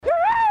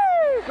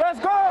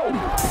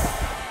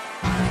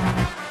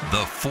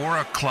The 4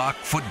 o'clock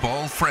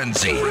football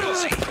frenzy.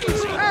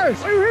 Hey,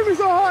 you hit me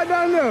so hard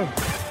down there.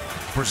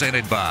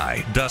 Presented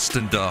by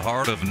Dustin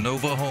DeHart of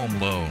Nova Home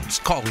Loans.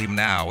 Call him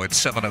now at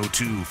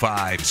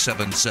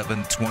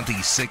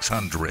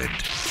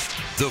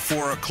 702-577-2600. The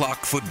 4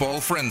 o'clock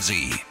football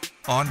frenzy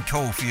on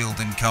Cofield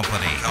and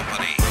Company.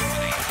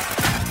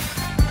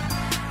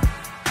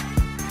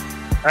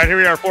 All right, here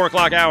we are, 4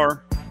 o'clock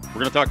hour. We're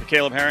going to talk to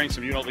Caleb Herring,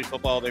 some UNLV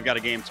football. They've got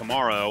a game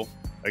tomorrow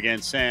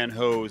against San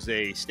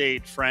Jose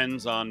State.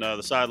 Friends on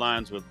the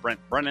sidelines with Brent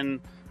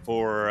Brennan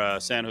for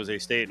San Jose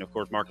State. And, of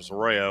course, Marcus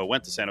Arroyo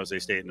went to San Jose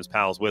State and is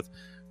pals with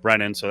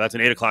Brennan. So that's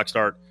an 8 o'clock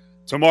start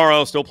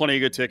tomorrow. Still plenty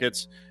of good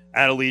tickets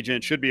at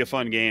Allegiant. Should be a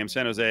fun game.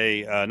 San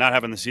Jose not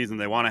having the season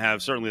they want to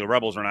have. Certainly the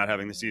Rebels are not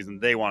having the season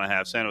they want to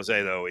have. San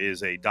Jose, though,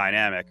 is a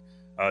dynamic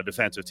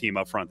defensive team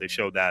up front. They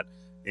showed that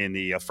in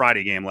the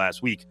Friday game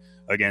last week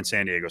against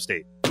San Diego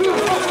State.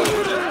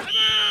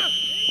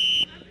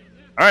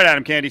 All right,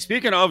 Adam Candy,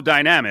 speaking of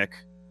dynamic,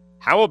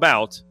 how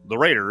about the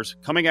Raiders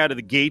coming out of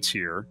the gates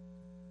here?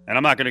 And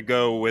I'm not going to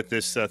go with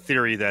this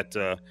theory that,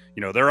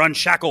 they're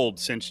unshackled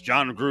since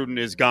John Gruden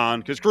is gone,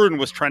 because Gruden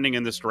was trending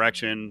in this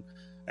direction,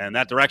 and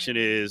that direction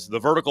is the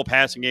vertical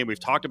passing game. We've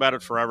talked about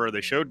it forever.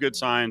 They showed good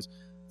signs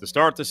to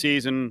start the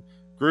season.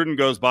 Gruden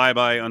goes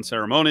bye-bye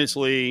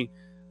unceremoniously.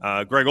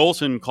 Greg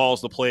Olson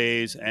calls the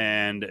plays,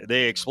 and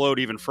they explode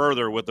even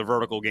further with the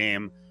vertical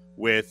game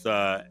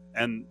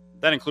and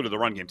that included the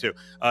run game too.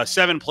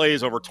 7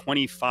 plays over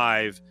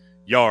 25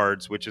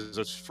 yards, which is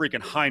a freaking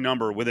high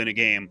number within a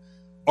game.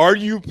 Are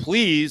you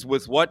pleased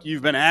with what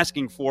you've been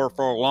asking for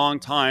a long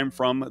time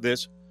from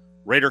this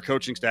Raider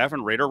coaching staff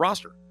and Raider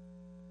roster?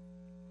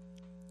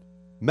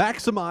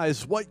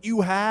 Maximize what you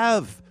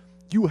have.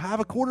 You have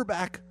a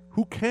quarterback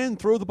who can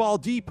throw the ball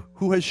deep,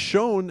 who has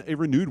shown a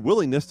renewed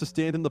willingness to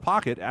stand in the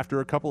pocket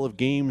after a couple of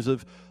games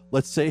of,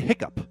 let's say,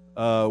 hiccup,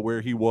 where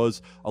he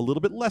was a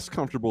little bit less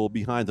comfortable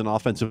behind an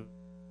offensive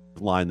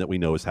line that we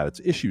know has had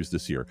its issues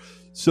this year.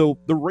 So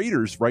the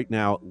Raiders right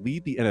now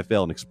lead the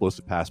NFL in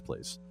explosive pass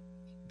plays.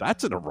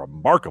 That's a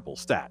remarkable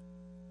stat.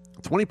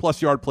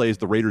 20-plus yard plays,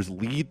 the Raiders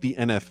lead the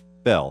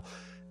NFL.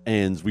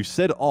 And we've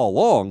said all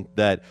along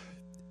that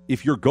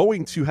if you're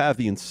going to have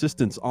the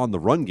insistence on the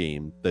run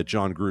game that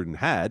John Gruden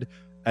had,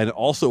 and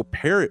also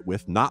pair it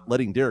with not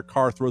letting Derek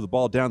Carr throw the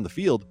ball down the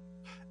field,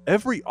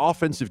 every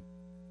offensive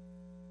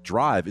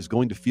drive is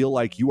going to feel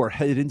like you are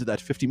headed into that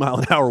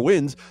 50-mile-an-hour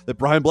winds that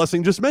Brian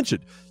Blessing just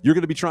mentioned. You're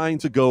going to be trying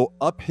to go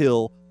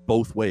uphill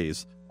both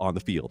ways on the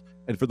field.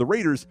 And for the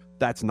Raiders,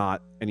 that's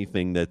not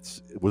anything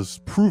that was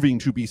proving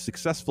to be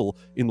successful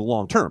in the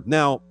long term.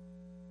 Now,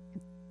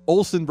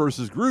 Olson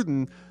versus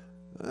Gruden,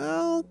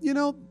 well,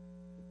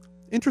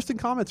 interesting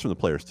comments from the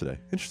players today.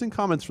 I think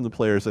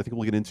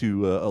we'll get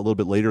into a little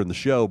bit later in the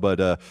show.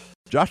 But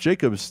Josh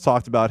Jacobs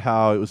talked about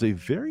how it was a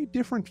very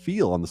different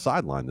feel on the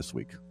sideline this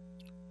week.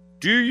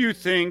 Do you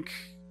think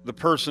the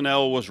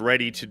personnel was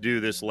ready to do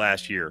this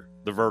last year,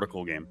 the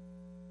vertical game?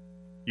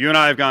 You and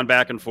I have gone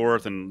back and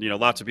forth, and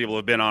lots of people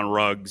have been on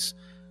rugs.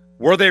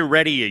 Were they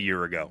ready a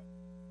year ago?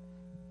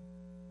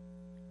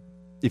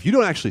 If you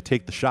don't actually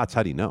take the shots,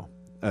 how do you know?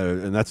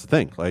 And that's the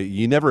thing. Like,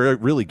 you never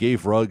really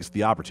gave Ruggs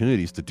the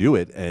opportunities to do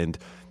it, and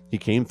he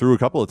came through a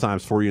couple of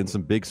times for you in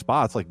some big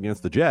spots, like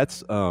against the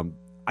Jets.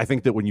 I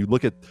think that when you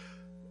look at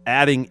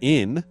adding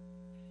in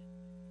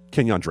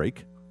Kenyon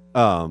Drake,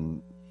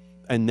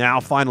 and now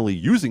finally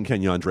using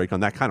Kenyon Drake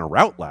on that kind of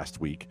route last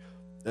week,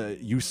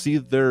 you see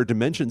there are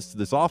dimensions to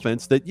this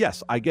offense that,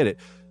 yes, I get it.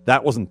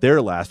 That wasn't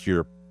there last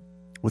year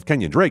with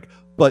Kenyon Drake,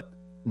 but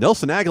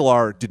Nelson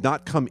Aguilar did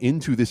not come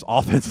into this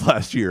offense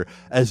last year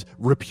as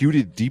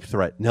reputed deep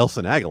threat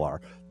Nelson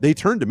Aguilar. They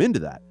turned him into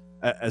that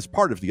as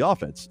part of the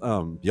offense.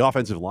 The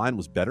offensive line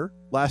was better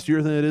last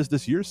year than it is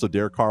this year, so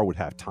Derek Carr would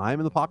have time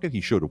in the pocket.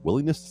 He showed a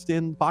willingness to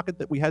stand in the pocket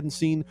that we hadn't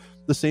seen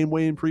the same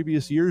way in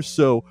previous years.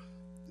 So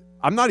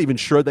I'm not even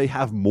sure they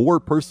have more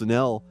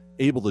personnel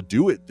able to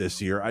do it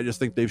this year. I just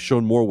think they've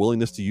shown more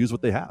willingness to use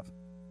what they have.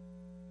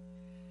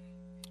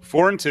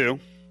 4-2.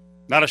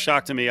 Not a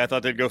shock to me. I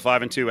thought they'd go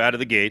 5-2 out of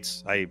the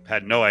gates. I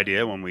had no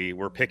idea when we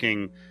were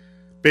picking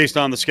based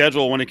on the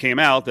schedule when it came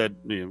out that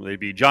they'd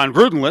be John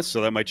Grudenless,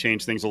 so that might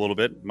change things a little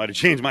bit. Might have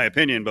changed my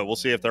opinion, but we'll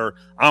see if they're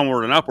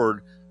onward and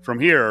upward from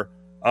here.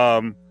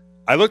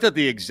 I looked at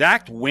the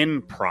exact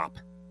win prop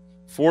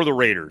for the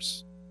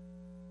Raiders.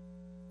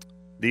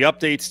 The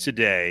updates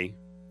today,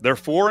 they're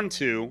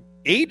 4-2.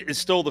 8 is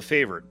still the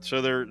favorite,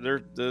 so they're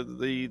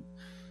the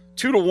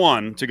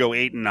 2-1 to go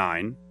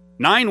 8-9.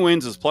 9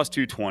 wins is plus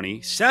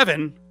 220.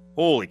 7,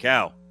 holy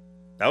cow,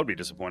 that would be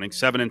disappointing.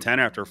 7-10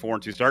 after a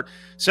 4-2 start.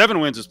 7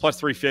 wins is plus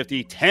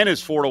 350. 10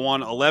 is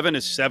 4-1. 11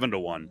 is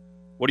 7-1.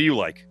 What do you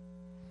like?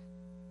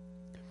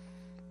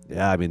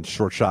 Yeah, I mean,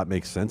 short shot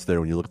makes sense there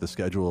when you look at the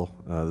schedule.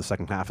 The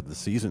second half of the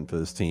season for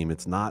this team,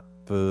 it's not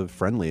the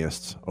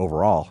friendliest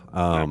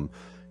overall.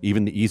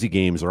 Even the easy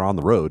games are on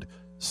the road.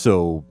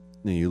 So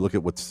you look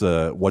at what's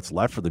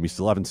left for them. You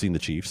still haven't seen the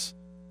Chiefs.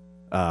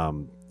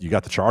 You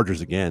got the Chargers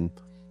again.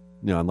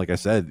 And like I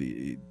said,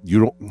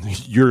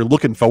 you're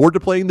looking forward to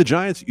playing the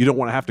Giants. You don't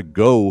want to have to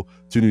go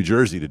to New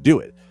Jersey to do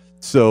it.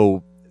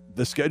 So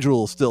the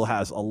schedule still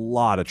has a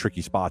lot of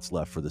tricky spots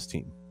left for this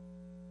team.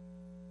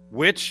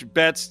 Which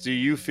bets do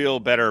you feel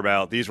better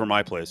about? These were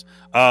my plays.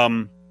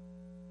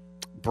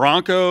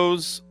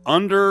 Broncos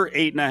under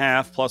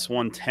 8.5 plus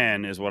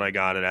 110 is what I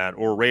got it at,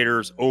 or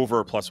Raiders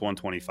over plus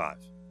 125.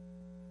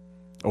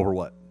 Over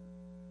what?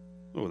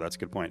 Oh, that's a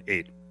good point.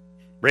 8.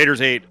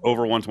 Raiders 8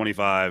 over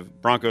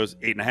 125. Broncos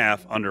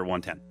 8.5 under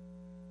 110.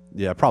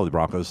 Yeah, probably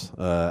Broncos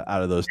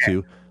out of those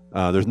two.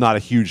 There's not a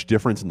huge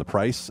difference in the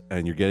price,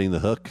 and you're getting the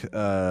hook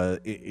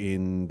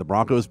in the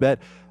Broncos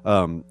bet.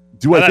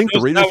 Do I think the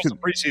Raiders? That was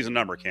the preseason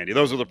number, Candy.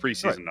 Those are the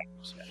preseason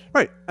numbers.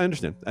 Right, I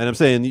understand, and I'm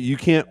saying you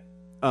can't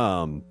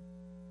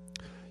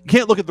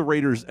look at the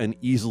Raiders and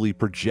easily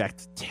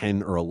project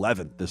 10 or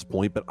 11 at this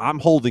point. But I'm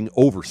holding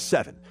over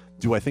 7.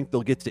 Do I think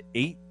they'll get to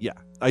 8? Yeah,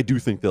 I do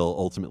think they'll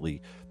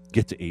ultimately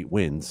get to 8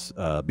 wins,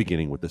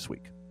 beginning with this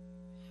week.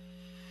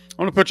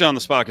 I want to put you on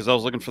the spot because I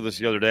was looking for this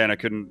the other day and I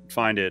couldn't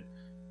find it.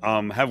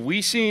 Have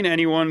we seen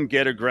anyone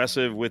get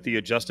aggressive with the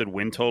adjusted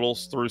win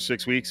totals through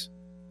 6 weeks?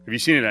 Have you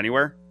seen it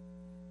anywhere?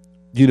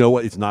 You know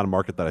what? It's not a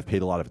market that I've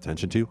paid a lot of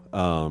attention to.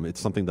 It's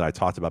something that I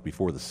talked about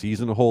before the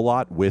season a whole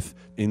lot with,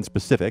 in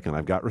specific, and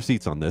I've got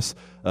receipts on this,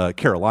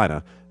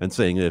 Carolina, and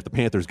saying that if the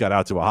Panthers got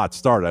out to a hot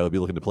start, I would be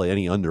looking to play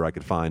any under I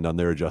could find on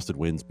their adjusted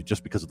wins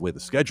just because of the way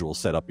the schedule is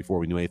set up before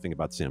we knew anything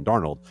about Sam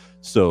Darnold.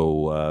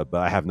 So, but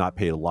I have not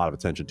paid a lot of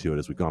attention to it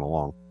as we've gone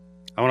along.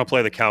 I want to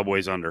play the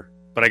Cowboys under,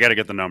 but I got to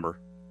get the number.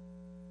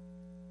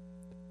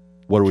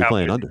 What are we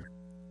playing under?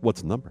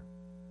 What's the number?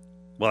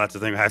 Well, that's the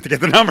thing. I have to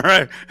get the number.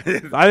 I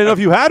didn't know if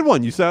you had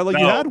one. You sounded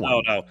like you had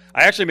one. No.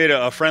 I actually made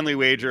a friendly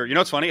wager. You know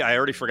what's funny? I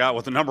already forgot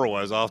what the number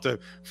was. I'll have to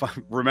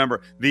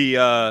remember.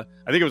 I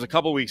think it was a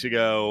couple weeks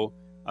ago.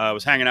 I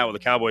was hanging out with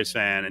a Cowboys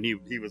fan, and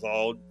he was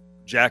all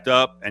jacked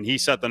up, and he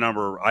set the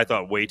number, I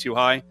thought, way too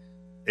high.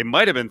 It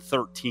might have been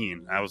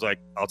 13. I was like,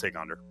 I'll take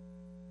under.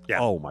 Yeah.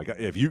 Oh, my God.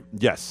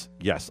 Yes,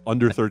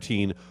 under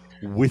 13,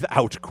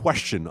 without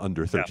question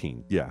under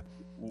 13. Yeah.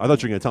 I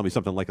thought you were going to tell me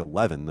something like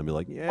 11. Then be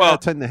like,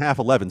 10.5,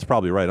 11 is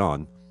probably right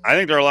on. I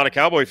think there are a lot of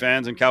Cowboy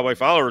fans and Cowboy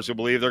followers who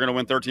believe they're going to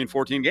win 13,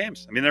 14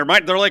 games. I mean, they're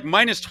like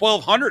minus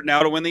 1,200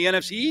 now to win the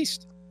NFC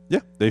East. Yeah,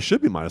 they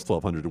should be minus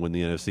 1,200 to win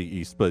the NFC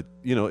East. But,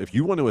 if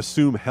you want to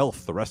assume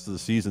health the rest of the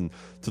season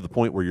to the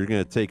point where you're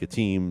going to take a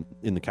team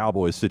in the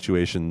Cowboys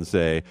situation and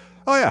say,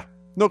 oh, yeah,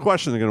 no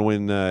question they're going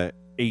to win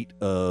 8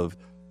 of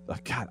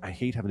 – God, I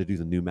hate having to do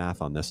the new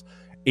math on this.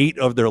 8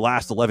 of their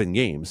last 11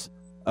 games.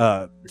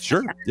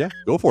 Sure. Yeah,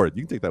 go for it.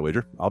 You can take that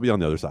wager. I'll be on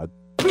the other side.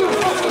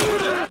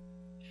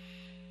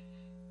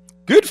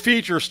 Good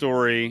feature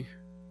story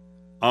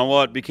on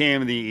what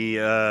became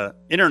the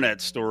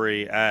internet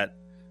story at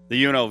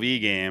the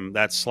UNLV game,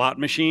 that slot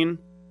machine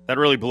that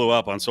really blew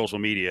up on social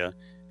media.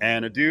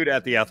 And a dude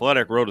at The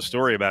Athletic wrote a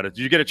story about it.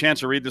 Did you get a chance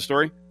to read the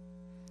story?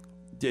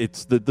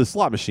 It's the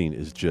slot machine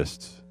is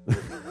just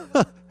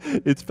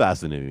it's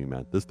fascinating,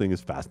 man. This thing is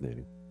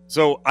fascinating.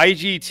 So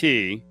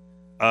IGT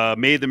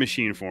made the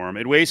machine for him.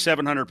 It weighs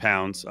 700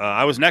 pounds.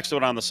 I was next to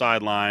it on the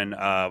sideline.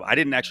 I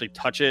didn't actually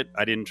touch it.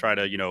 I didn't try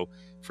to,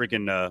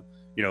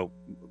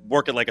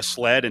 work it like a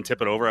sled and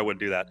tip it over. I wouldn't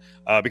do that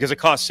because it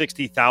cost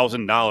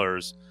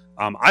 $60,000.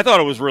 I thought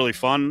it was really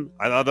fun.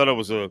 I thought it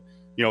was a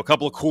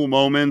couple of cool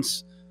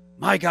moments.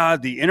 My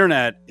God, the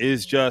internet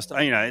is just,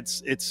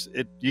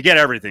 you get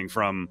everything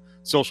from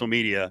social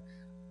media.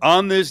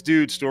 On this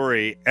dude's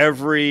story,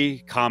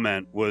 every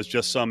comment was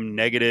just some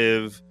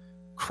negative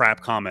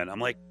crap comment. I'm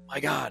like, my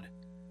God,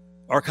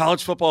 are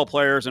college football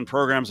players and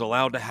programs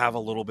allowed to have a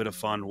little bit of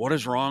fun? What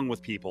is wrong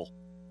with people?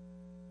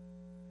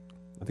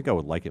 I think I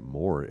would like it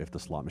more if the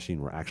slot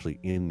machine were actually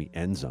in the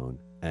end zone,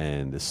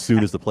 and as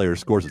soon as the player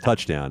scores a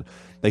touchdown,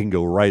 they can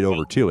go right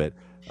over to it.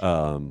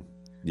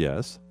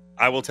 Yes.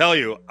 I will tell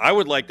you, I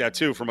would like that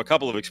too from a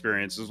couple of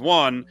experiences.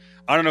 One,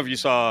 I don't know if you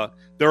saw,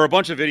 there were a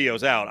bunch of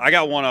videos out. I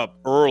got one up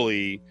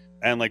early,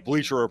 and like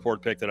Bleacher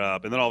Report picked it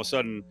up, and then all of a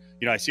sudden,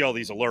 I see all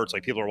these alerts,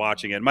 like people are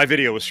watching it. And my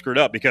video was screwed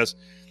up because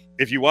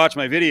if you watch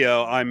my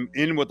video, I'm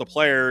in with the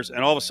players,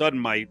 and all of a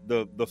sudden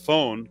the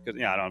phone,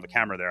 because I don't have a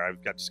camera there,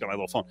 I've just got my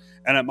little phone,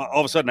 and all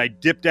of a sudden I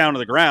dipped down to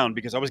the ground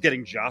because I was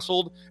getting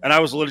jostled, and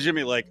I was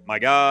legitimately like, my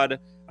God,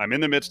 I'm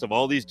in the midst of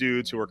all these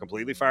dudes who are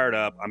completely fired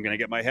up. I'm going to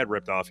get my head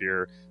ripped off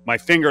here. My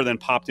finger then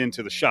popped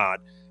into the shot,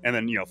 and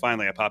then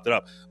finally I popped it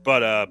up.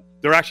 But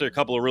there are actually a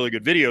couple of really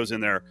good videos in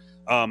there.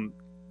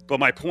 But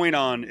my point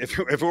on if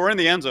it were in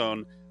the end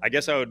zone, I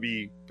guess I would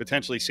be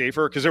potentially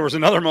safer because there was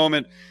another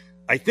moment.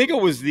 I think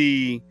it was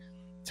the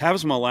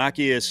Tavis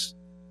Malakias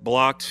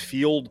blocked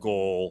field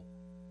goal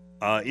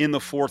in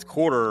the fourth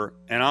quarter,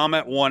 and I'm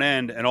at one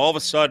end, and all of a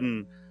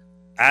sudden,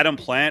 Adam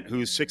Plant,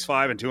 who's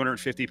 6'5" and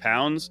 250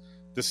 pounds,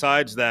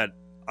 decides that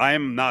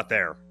I'm not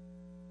there,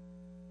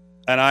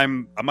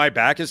 and my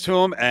back is to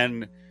him,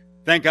 and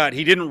thank God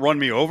he didn't run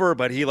me over,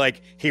 but he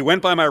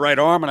went by my right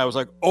arm, and I was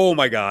like, oh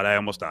my God, I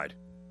almost died.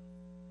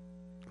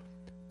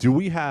 Do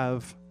we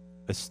have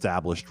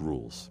established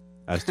rules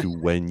as to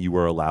when you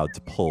are allowed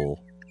to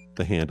pull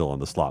the handle on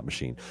the slot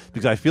machine,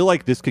 because I feel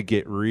like this could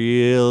get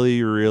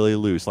really, really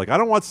loose. Like, I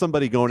don't want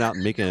somebody going out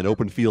and making an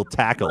open field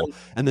tackle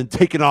and then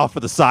taking off for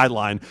the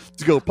sideline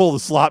to go pull the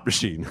slot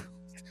machine.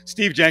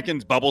 Steve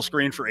Jenkins bubble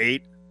screen for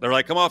 8. They're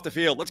like, come off the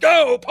field. Let's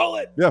go. Pull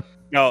it. Yeah.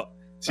 No,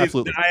 see,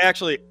 absolutely.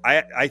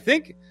 I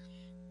think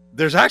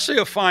there's actually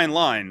a fine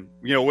line,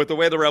 with the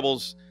way the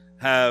Rebels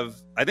have.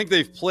 I think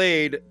they've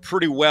played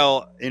pretty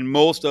well in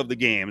most of the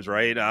games,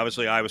 right?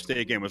 Obviously, Iowa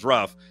State game was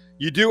rough.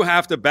 You do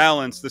have to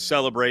balance the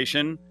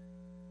celebration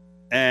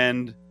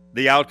and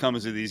the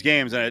outcomes of these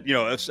games. And,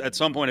 at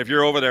some point, if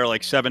you're over there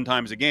like 7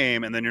 times a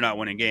game and then you're not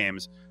winning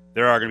games,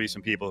 there are going to be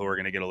some people who are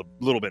going to get a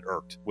little bit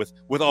irked with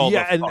all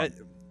the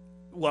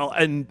fun.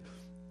 And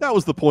that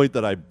was the point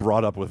that I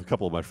brought up with a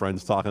couple of my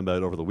friends talking about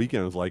it over the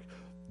weekend. I was like,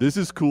 this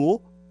is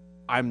cool.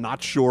 I'm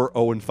not sure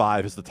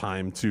 0-5 is the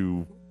time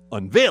to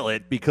unveil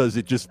it, because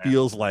it just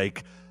feels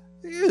like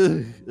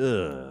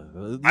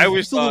I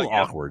always it's a little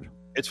awkward.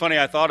 It's funny.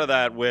 I thought of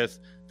that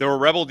there were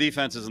Rebel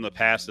defenses in the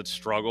past that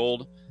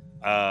struggled,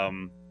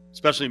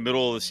 especially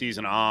middle of the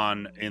season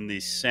on in the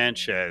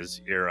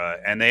Sanchez era.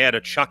 And they had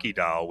a Chucky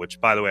doll, which,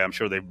 by the way, I'm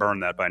sure they've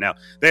burned that by now.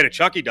 They had a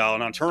Chucky doll,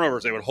 and on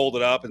turnovers, they would hold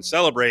it up and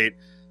celebrate.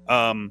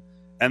 And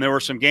there were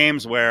some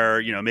games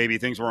where, maybe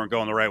things weren't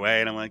going the right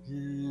way. And I'm like,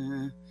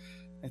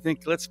 I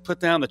think let's put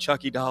down the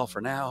Chucky doll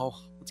for now.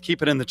 Let's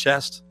keep it in the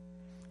chest.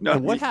 No.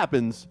 And what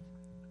happens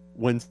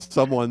when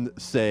someone,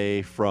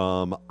 say,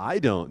 from, I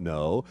don't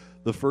know,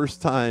 the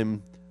first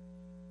time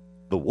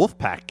the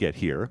Wolfpack get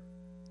here,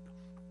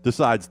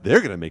 decides they're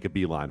going to make a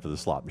beeline for the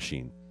slot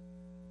machine?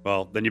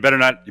 Well, then you better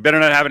not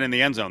have it in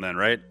the end zone then,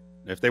 right?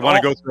 If they want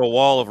to go through a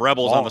wall of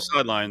Rebels on the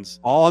sidelines.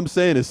 All I'm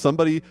saying is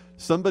somebody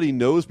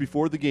knows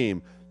before the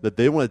game that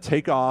they want to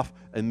take off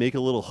and make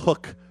a little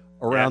hook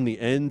around the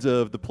ends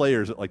of the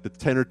players at like the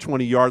 10 or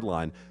 20 yard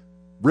line.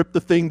 Rip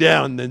the thing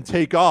down and then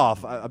take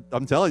off.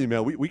 I'm telling you,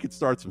 man, we could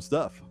start some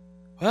stuff.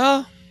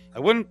 Well, I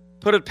wouldn't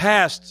put it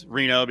past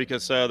Reno,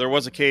 because there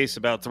was a case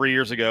about 3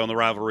 years ago in the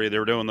rivalry. They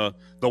were doing the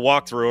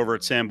walkthrough over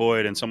at Sam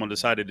Boyd, and someone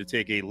decided to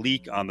take a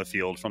leak on the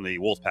field from the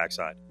Wolfpack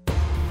side.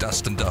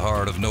 Dustin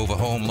DeHart of Nova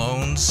Home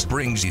Loans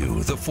brings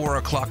you the 4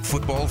 o'clock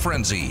football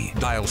frenzy.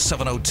 Dial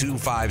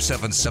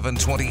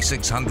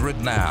 702-577-2600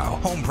 now.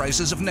 Home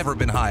prices have never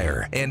been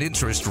higher, and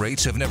interest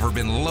rates have never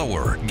been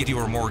lower. Get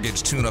your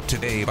mortgage tune-up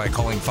today by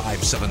calling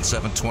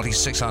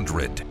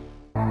 577-2600.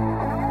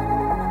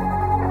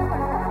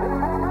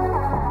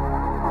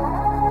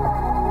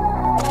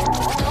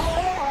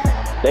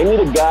 They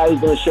need a guy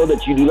who's going to show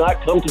that you do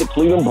not come to the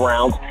Cleveland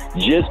Browns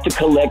just to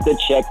collect a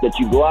check, that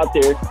you go out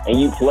there and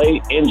you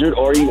play injured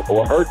or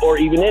hurt or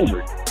even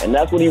injured. And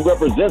that's what he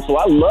represents. So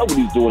I love what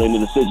he's doing in the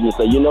decision to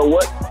say, you know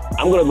what?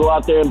 I'm going to go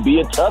out there and be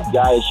a tough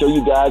guy and show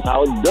you guys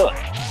how it's done.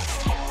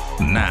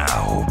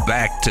 Now,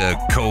 back to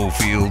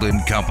Cofield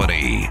and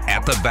Company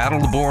at the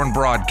Battleborn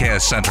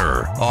Broadcast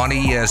Center on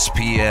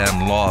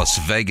ESPN Las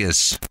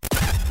Vegas.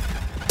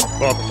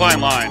 Well, the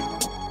fine line.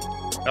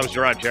 That was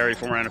Gerard Cherry,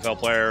 former NFL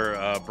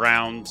player,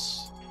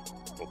 Browns,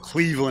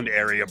 Cleveland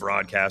area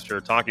broadcaster,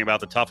 talking about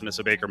the toughness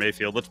of Baker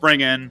Mayfield. Let's bring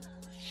in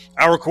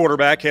our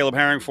quarterback, Caleb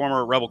Herring,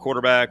 former Rebel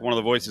quarterback, one of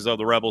the voices of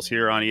the Rebels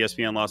here on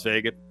ESPN Las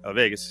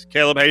Vegas.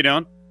 Caleb, how you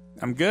doing?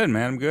 I'm good,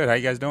 man. I'm good. How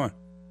you guys doing?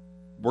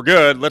 We're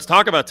good. Let's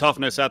talk about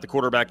toughness at the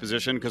quarterback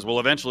position, because we'll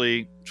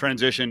eventually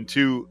transition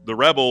to the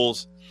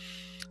Rebels.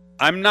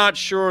 I'm not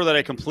sure that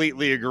I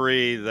completely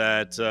agree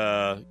that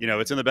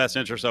it's in the best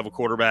interest of a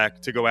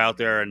quarterback to go out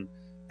there and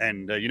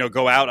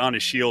go out on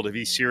his shield if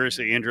he's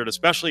seriously injured,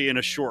 especially in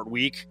a short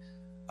week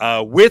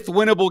with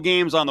winnable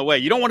games on the way.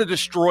 You don't want to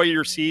destroy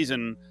your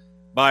season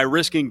by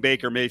risking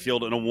Baker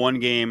Mayfield in a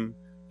one-game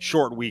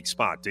short week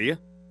spot, do you?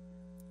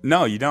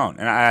 No, you don't.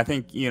 And I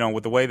think,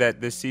 with the way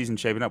that this season's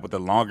shaping up, with the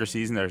longer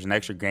season, there's an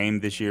extra game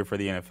this year for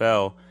the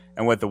NFL,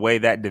 and with the way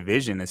that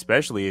division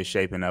especially is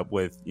shaping up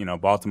with,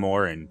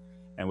 Baltimore and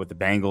with the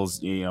Bengals,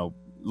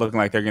 looking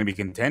like they're going to be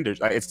contenders.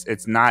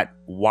 It's not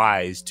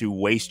wise to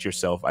waste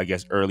yourself, I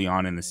guess, early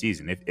on in the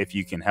season if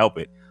you can help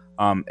it.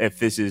 If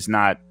this is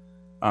not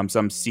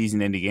some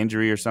season-ending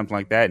injury or something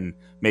like that, and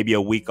maybe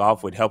a week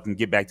off would help him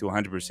get back to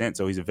 100%,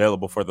 so he's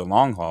available for the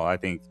long haul. I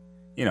think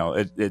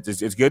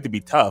it's good to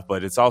be tough,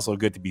 but it's also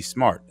good to be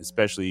smart,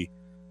 especially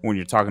when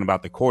you're talking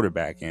about the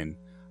quarterback, and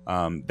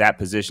that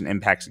position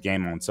impacts the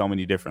game on so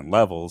many different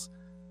levels.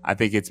 I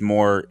think it's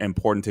more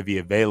important to be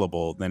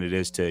available than it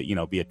is to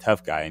be a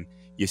tough guy. And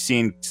you're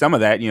seeing some of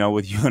that,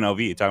 with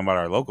UNLV, talking about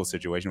our local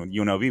situation with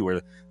UNLV,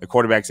 where the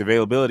quarterback's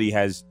availability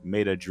has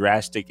made a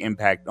drastic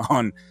impact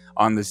on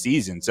the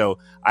season. So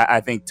I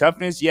think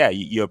toughness,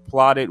 you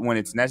applaud it when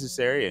it's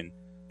necessary. And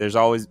it's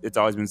always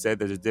been said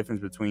there's a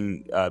difference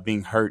between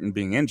being hurt and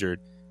being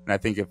injured. And I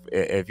think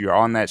if you're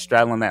on that,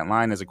 straddling that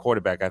line as a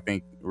quarterback, I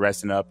think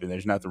resting up, and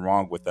there's nothing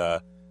wrong with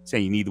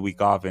saying you need the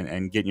week off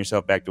and getting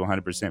yourself back to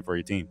 100% for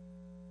your team.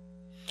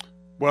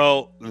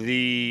 Well,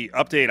 the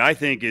update, I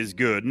think, is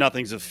good.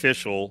 Nothing's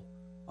official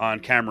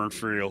on Cameron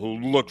Friel, who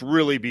looked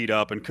really beat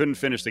up and couldn't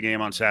finish the game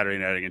on Saturday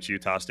night against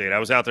Utah State. I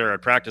was out there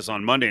at practice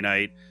on Monday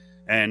night,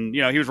 and,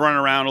 he was running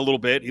around a little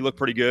bit. He looked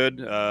pretty good.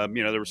 There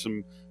were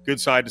some good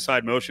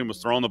side-to-side motion,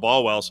 was throwing the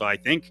ball well. So I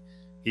think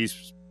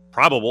he's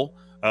probable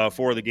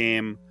for the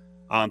game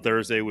on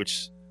Thursday,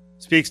 which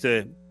speaks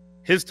to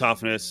his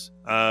toughness.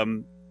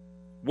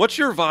 What's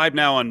your vibe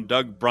now on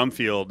Doug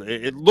Brumfield?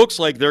 It looks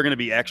like they're going to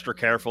be extra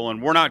careful,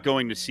 and we're not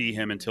going to see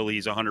him until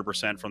he's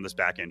 100% from this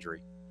back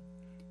injury.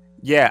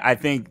 Yeah, I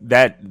think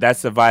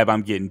that's the vibe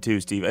I'm getting too,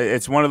 Steve.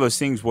 It's one of those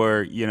things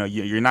where,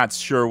 you're not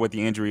sure what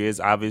the injury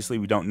is. Obviously,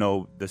 we don't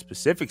know the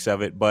specifics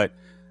of it, but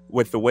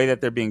with the way that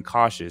they're being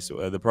cautious,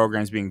 the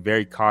program's being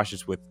very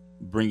cautious with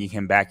bringing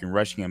him back and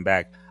rushing him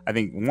back. I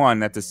think, one,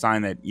 that's a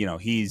sign that,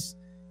 he's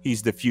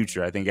the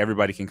future. I think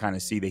everybody can kind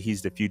of see that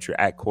he's the future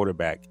at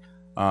quarterback.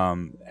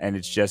 And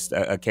it's just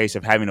a case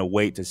of having to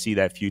wait to see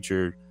that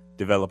future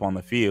develop on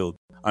the field,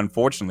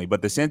 unfortunately.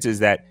 But the sense is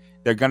that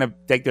they're going to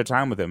take their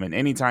time with him. And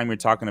anytime you're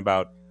talking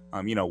about,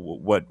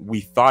 what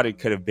we thought it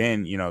could have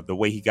been, the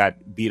way he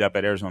got beat up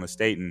at Arizona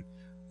State and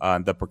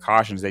the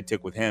precautions they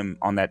took with him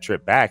on that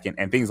trip back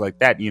and things like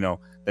that,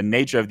 the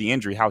nature of the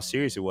injury, how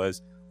serious it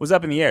was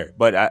up in the air.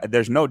 But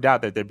there's no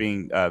doubt that they're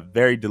being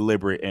very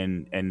deliberate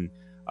and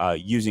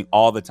using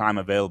all the time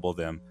available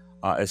to them,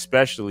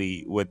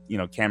 especially with,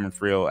 Cameron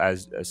Friel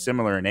as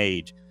similar in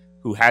age,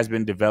 who has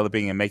been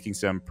developing and making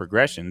some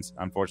progressions.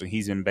 Unfortunately,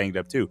 he's been banged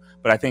up too.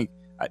 But I think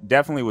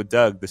definitely with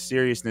Doug, the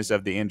seriousness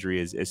of the injury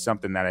is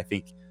something that I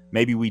think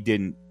maybe we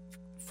didn't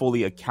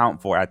fully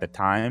account for at the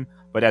time.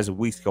 But as the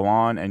weeks go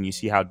on and you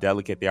see how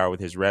delicate they are with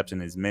his reps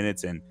and his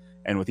minutes and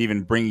with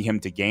even bringing him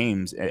to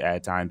games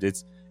at times,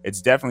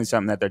 it's definitely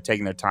something that they're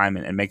taking their time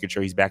and making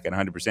sure he's back at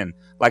 100%.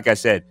 Like I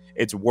said,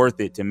 it's worth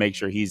it to make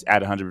sure he's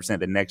at 100%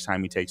 the next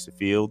time he takes the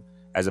field,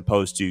 as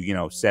opposed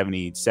to,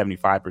 70,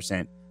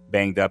 75%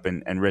 banged up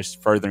and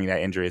risk furthering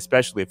that injury,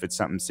 especially if it's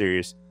something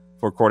serious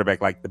for a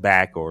quarterback like the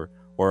back or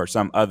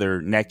some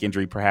other neck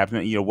injury, perhaps,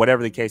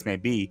 whatever the case may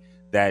be,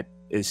 that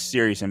is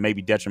serious and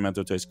maybe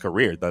detrimental to his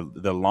career,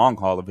 the long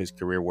haul of his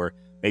career, where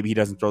maybe he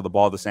doesn't throw the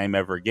ball the same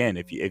ever again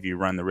if you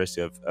run the risk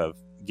of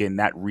getting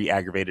that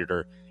re-aggravated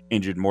or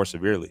injured more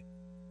severely.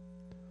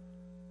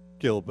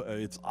 Gil,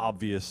 it's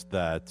obvious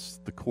that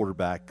the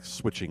quarterback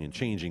switching and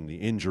changing, the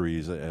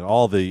injuries and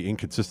all the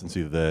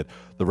inconsistency that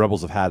the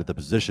Rebels have had at the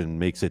position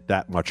makes it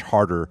that much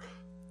harder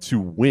to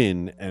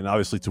win, and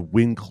obviously to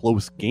win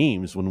close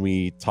games when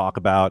we talk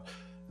about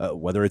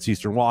whether it's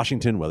Eastern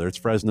Washington, whether it's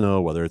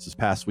Fresno, whether it's this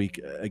past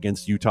week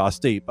against Utah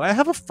State. But I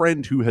have a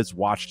friend who has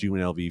watched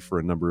UNLV for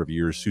a number of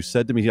years who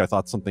said to me, I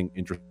thought something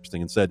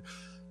interesting, and said,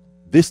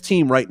 this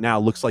team right now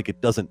looks like it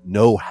doesn't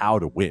know how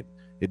to win.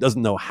 It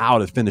doesn't know how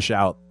to finish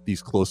out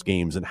these close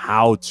games and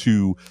how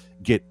to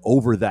get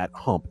over that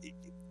hump.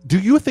 Do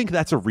you think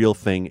that's a real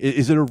thing?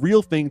 Is it a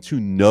real thing to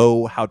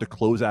know how to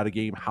close out a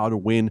game, how to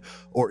win?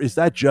 Or is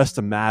that just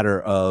a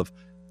matter of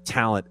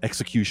talent,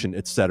 execution,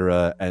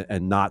 etc.,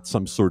 and not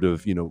some sort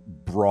of,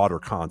 broader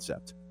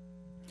concept?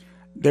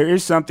 There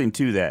is something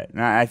to that.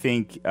 And I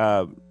think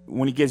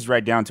when it gets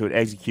right down to it,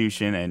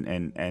 execution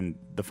and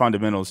the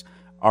fundamentals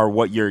are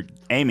what you're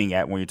aiming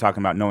at when you're talking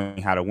about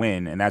knowing how to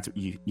win. And that's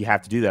you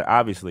have to do that,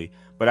 obviously.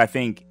 But I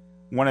think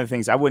one of the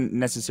things, I wouldn't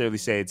necessarily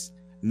say it's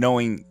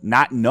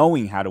not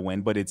knowing how to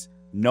win, but it's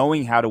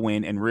knowing how to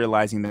win and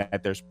realizing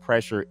that there's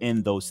pressure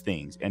in those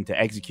things and to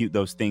execute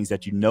those things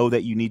that you know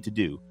that you need to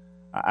do.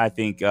 I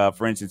think,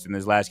 for instance, in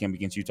this last game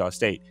against Utah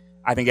State,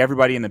 I think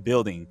everybody in the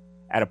building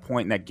at a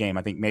point in that game,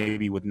 I think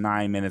maybe with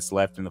 9 minutes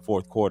left in the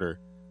fourth quarter,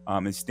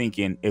 is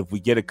thinking, if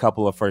we get a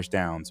couple of first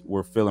downs,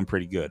 we're feeling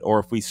pretty good. Or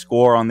if we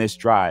score on this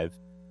drive,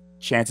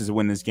 chances of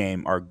winning this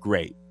game are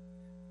great.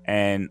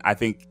 And I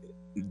think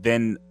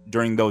then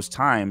during those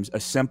times, a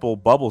simple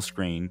bubble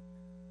screen,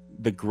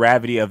 the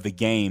gravity of the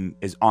game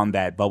is on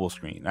that bubble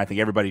screen. I think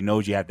everybody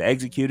knows you have to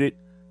execute it.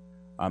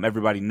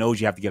 Everybody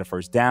knows you have to get a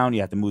first down.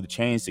 You have to move the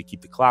chains to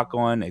keep the clock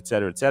on, et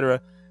cetera, et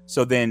cetera.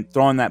 So then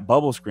throwing that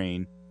bubble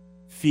screen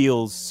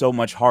feels so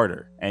much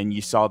harder. And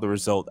you saw the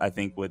result, I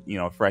think, with,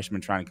 a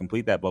freshman trying to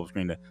complete that bubble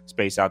screen to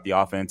space out the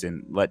offense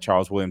and let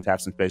Charles Williams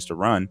have some space to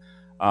run.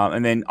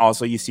 And then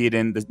also you see it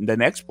in the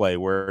next play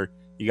where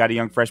you got a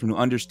young freshman who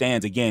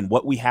understands, again,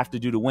 what we have to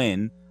do to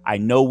win. I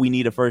know we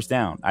need a first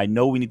down. I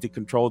know we need to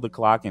control the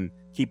clock and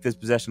keep this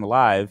possession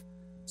alive.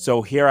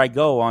 So here I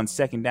go on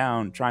second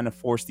down trying to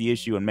force the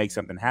issue and make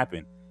something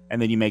happen.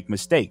 And then you make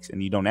mistakes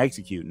and you don't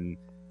execute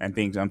and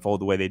things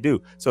unfold the way they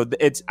do. So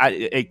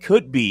it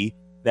could be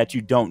that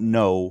you don't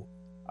know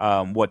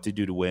what to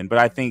do to win. But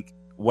I think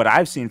what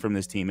I've seen from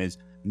this team is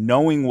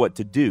knowing what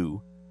to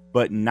do,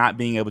 but not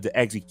being able to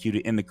execute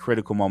it in the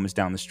critical moments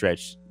down the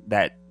stretch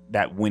that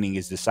winning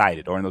is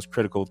decided, or in those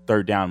critical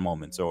third down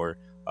moments, or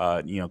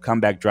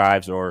comeback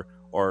drives, or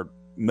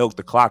milk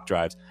the clock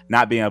drives,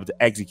 not being able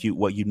to execute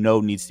what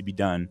needs to be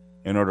done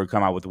in order to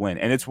come out with the win.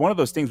 And it's one of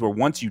those things where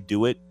once you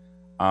do it,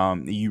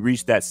 you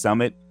reach that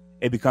summit,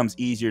 it becomes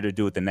easier to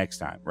do it the next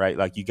time, right?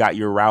 Like you got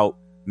your route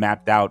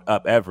mapped out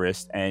up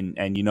Everest and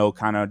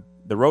kind of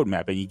the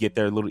roadmap, and you get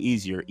there a little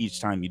easier each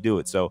time you do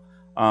it. So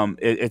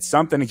it's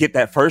something to get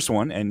that first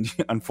one, and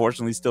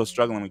unfortunately still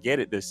struggling to get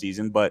it this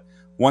season. But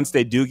once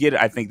they do get it,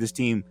 I think this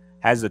team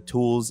has the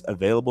tools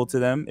available to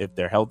them if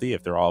they're healthy,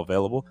 if they're all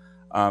available,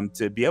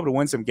 to be able to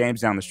win some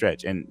games down the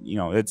stretch. And,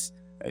 it's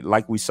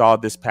like we saw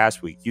this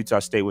past week. Utah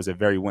State was a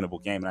very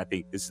winnable game. And I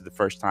think this is the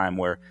first time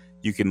where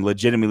you can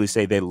legitimately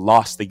say they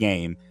lost the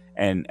game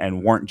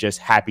and weren't just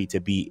happy to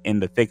be in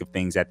the thick of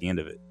things at the end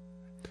of it.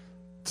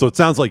 So it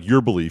sounds like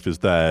your belief is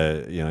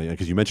that,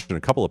 because you mentioned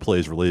a couple of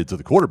plays related to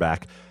the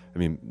quarterback. I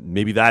mean,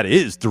 maybe that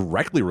is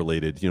directly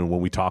related, when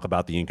we talk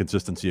about the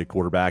inconsistency at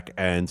quarterback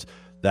and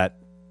that,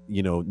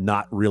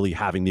 not really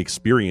having the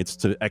experience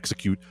to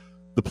execute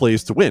the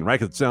plays to win, right?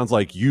 Because it sounds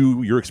like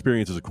your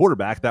experience as a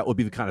quarterback, that would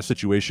be the kind of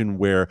situation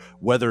where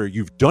whether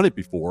you've done it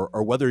before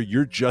or whether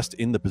you're just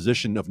in the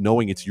position of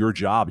knowing it's your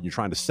job and you're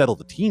trying to settle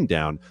the team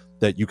down,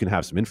 that you can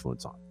have some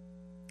influence on.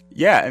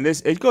 Yeah, and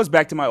it goes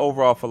back to my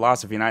overall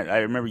philosophy. And I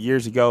remember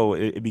years ago,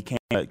 it became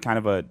kind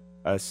of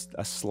a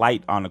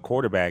slight on a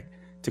quarterback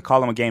to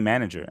call him a game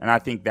manager. And I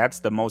think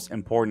that's the most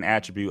important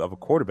attribute of a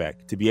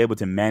quarterback, to be able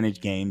to manage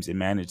games and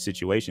manage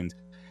situations.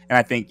 And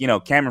I think,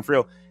 Cameron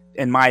Friel,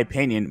 in my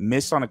opinion,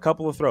 missed on a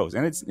couple of throws.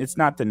 And it's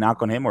not to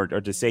knock on him or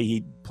to say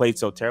he played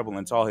so terrible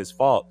and it's all his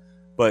fault.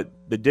 But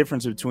the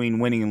difference between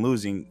winning and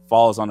losing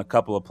falls on a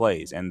couple of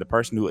plays. And the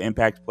person who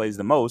impact plays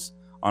the most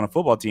on a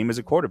football team is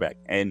a quarterback.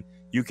 And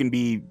you can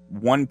be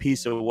one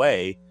piece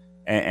away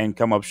and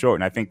come up short.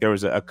 And I think there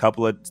was a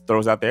couple of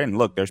throws out there. And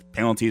look, there's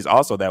penalties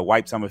also that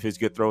wipe some of his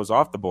good throws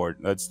off the board.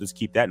 Let's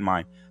keep that in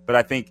mind. But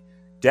I think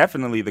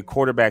definitely the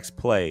quarterback's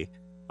play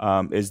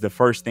is the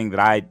first thing that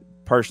I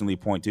personally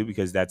point to,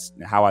 because that's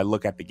how I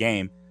look at the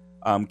game,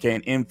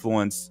 can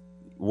influence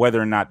whether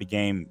or not the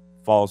game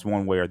falls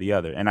one way or the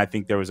other. And I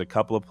think there was a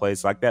couple of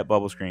plays like that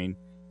bubble screen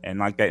and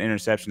like that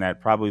interception at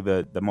probably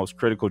the most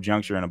critical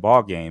juncture in a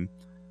ball game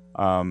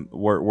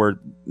were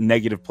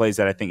negative plays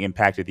that I think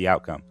impacted the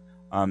outcome.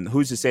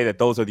 Who's to say that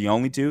those are the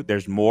only two?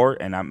 There's more,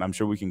 and I'm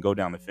sure we can go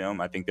down the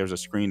film. I think there's a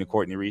screen to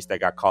Courtney Reese that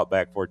got caught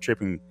back for a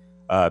tripping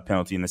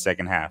penalty in the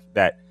second half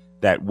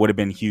that would have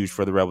been huge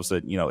for the Rebels to,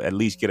 at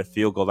least get a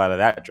field goal out of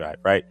that drive,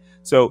 right?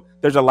 So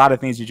there's a lot of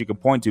things that you can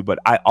point to, but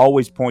I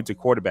always point to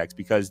quarterbacks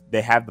because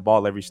they have the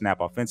ball every snap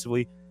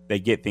offensively. They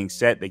get things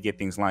set, they get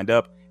things lined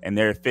up, and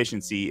their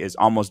efficiency is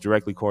almost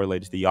directly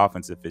correlated to the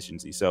offensive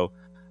efficiency. So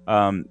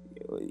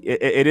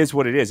it is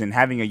what it is. And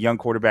having a young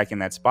quarterback in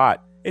that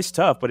spot, it's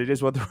tough, but it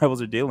is what the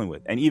Rebels are dealing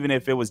with. And even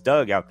if it was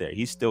Doug out there,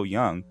 he's still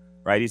young,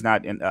 right? He's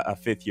not a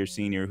fifth-year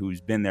senior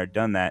who's been there,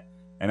 done that,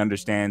 and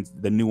understands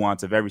the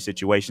nuance of every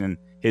situation and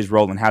his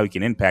role and how he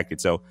can impact it.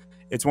 So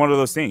it's one of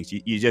those things.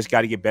 You just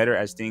got to get better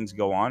as things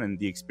go on, and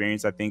the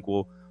experience, I think,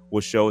 will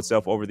show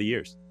itself over the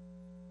years.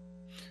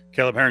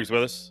 Caleb Herring's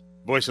with us,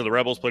 voice of the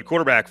Rebels, played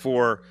quarterback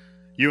for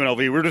UNLV.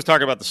 We were just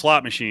talking about the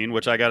slot machine,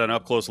 which I got an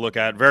up-close look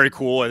at. Very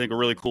cool. I think a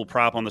really cool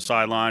prop on the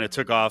sideline. It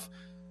took off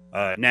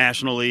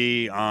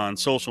nationally on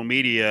social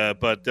media,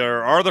 but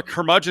there are the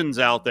curmudgeons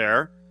out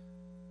there.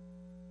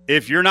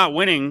 If you're not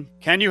winning,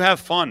 can you have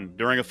fun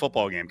during a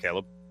football game,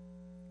 Caleb?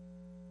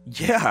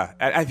 Yeah,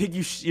 I think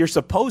you're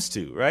supposed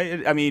to,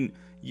 right? I mean,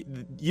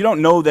 you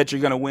don't know that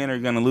you're going to win or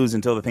you're going to lose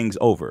until the thing's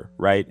over,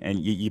 right? And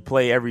you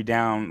play every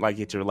down like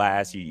it's your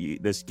last.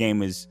 This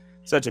game is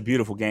such a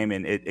beautiful game,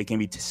 and it can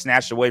be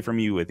snatched away from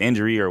you with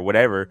injury or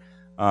whatever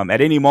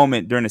at any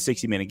moment during a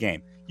 60-minute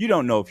game. You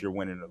don't know if you're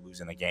winning or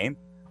losing the game.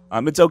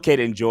 It's okay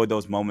to enjoy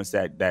those moments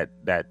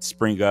that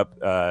spring up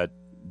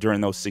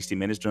during those 60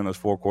 minutes, during those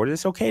four quarters.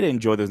 It's okay to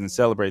enjoy those and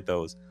celebrate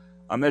those.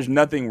 There's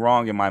nothing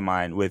wrong in my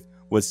mind with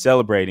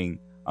celebrating,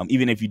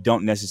 even if you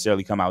don't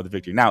necessarily come out with a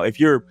victory. Now, if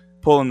you're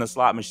pulling the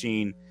slot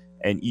machine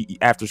and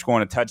after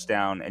scoring a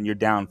touchdown and you're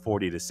down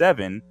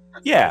 40-7,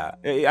 yeah,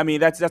 I mean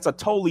that's a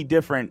totally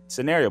different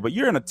scenario. But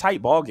you're in a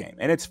tight ball game,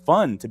 and it's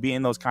fun to be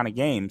in those kind of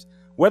games,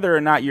 whether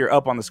or not you're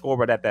up on the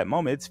scoreboard at that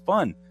moment. It's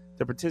fun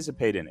to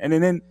participate in, and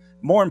then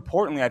more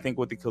importantly, I think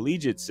with the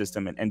collegiate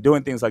system and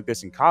doing things like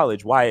this in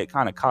college, why it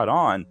kind of caught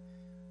on,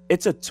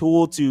 it's a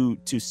tool to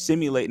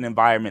simulate an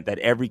environment that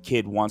every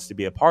kid wants to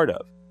be a part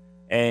of.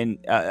 And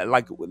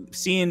like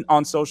seeing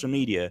on social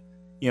media,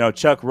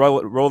 Chuck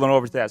rolling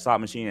over to that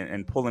slot machine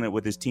and pulling it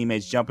with his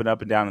teammates, jumping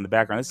up and down in the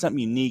background. It's something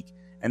unique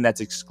and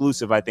that's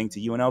exclusive, I think, to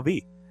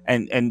UNLV.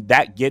 And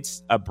that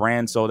gets a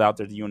brand sold out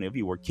there to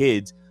UNLV where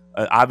kids,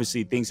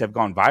 obviously things have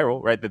gone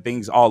viral, right? The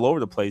things all over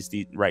the place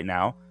right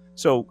now.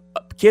 So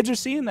kids are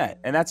seeing that,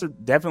 and that's a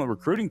definitely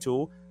recruiting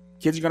tool.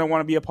 Kids are going to want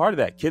to be a part of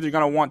that. Kids are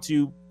going to want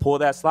to pull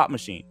that slot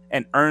machine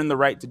and earn the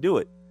right to do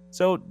it.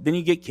 So then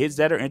you get kids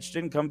that are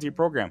interested in coming to your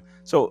program.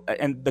 So,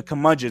 and the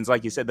curmudgeons,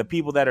 like you said, the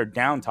people that are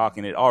down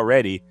talking it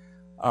already,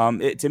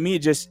 to me,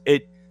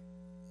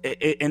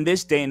 in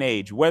this day and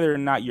age, whether or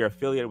not you're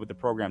affiliated with the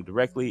program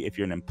directly, if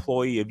you're an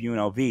employee of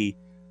UNLV,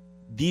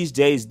 these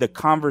days, the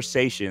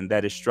conversation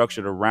that is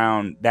structured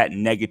around that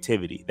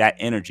negativity, that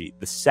energy,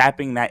 the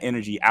sapping that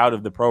energy out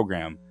of the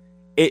program,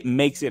 it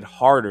makes it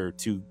harder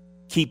to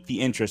keep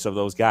the interest of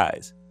those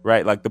guys,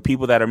 right? Like the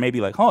people that are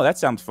maybe like, oh, that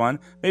sounds fun.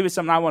 Maybe it's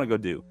something I want to go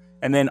do.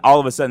 And then all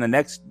of a sudden,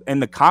 in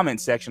the comment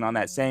section on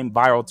that same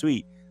viral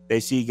tweet, they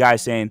see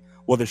guys saying,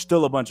 well, there's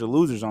still a bunch of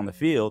losers on the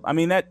field. I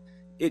mean,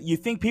 you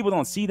think people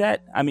don't see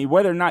that? I mean,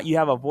 whether or not you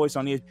have a voice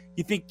on it,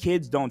 you think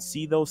kids don't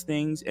see those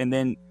things? And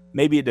then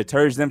maybe it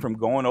deters them from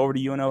going over to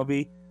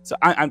UNLV. So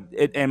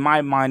in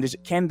my mind,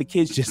 can the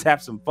kids just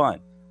have some fun?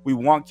 We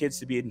want kids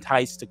to be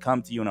enticed to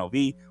come to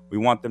UNLV. We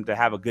want them to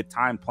have a good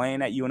time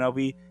playing at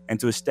UNLV and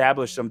to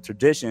establish some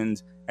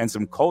traditions and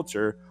some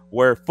culture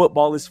where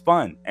football is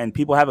fun and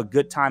people have a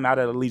good time out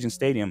at Allegiant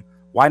Stadium.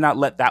 Why not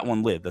let that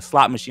one live? The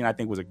slot machine, I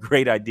think, was a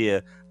great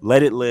idea.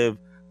 Let it live,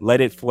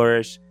 let it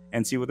flourish,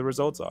 and see what the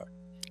results are.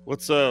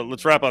 Let's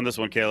wrap on this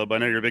one, Caleb. I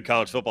know you're a big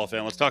college football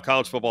fan. Let's talk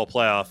college football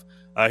playoff.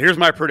 Here's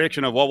my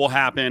prediction of what will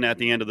happen at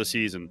the end of the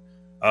season.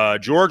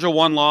 Georgia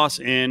 1 loss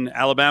in,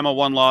 Alabama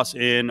 1 loss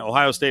in,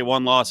 Ohio State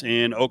 1 loss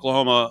in,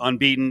 Oklahoma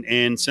unbeaten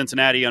in,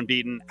 Cincinnati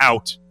unbeaten,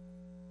 out.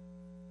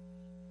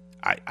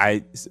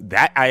 I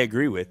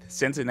agree with.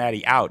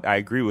 Cincinnati out. I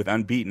agree with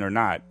unbeaten or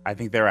not. I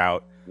think they're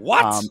out.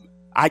 What?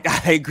 I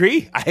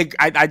agree.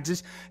 I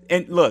just,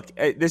 and look,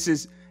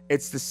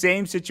 it's the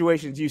same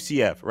situation as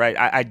UCF, right?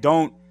 I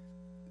don't,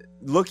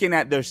 looking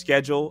at their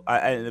schedule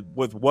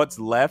with what's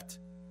left,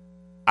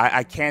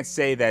 I can't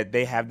say that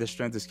they have the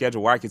strength of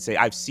schedule where I could say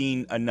I've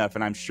seen enough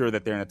and I'm sure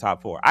that they're in the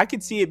top 4. I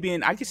could see them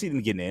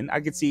getting in. I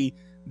could see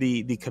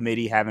the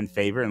committee having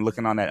favor and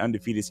looking on that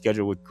undefeated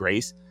schedule with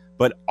grace.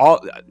 But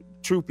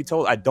truth be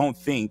told, I don't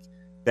think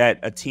that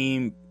a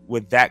team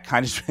with that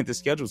kind of strength of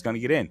schedule is going to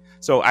get in.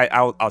 So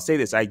I'll say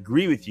this. I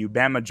agree with you,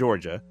 Bama,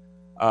 Georgia,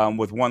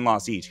 with 1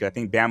 loss each. 'Cause I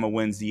think Bama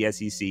wins the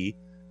SEC.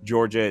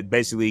 Georgia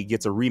basically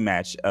gets a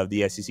rematch of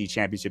the SEC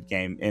championship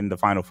game in the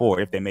Final Four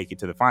if they make it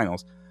to the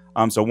finals.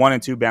 So 1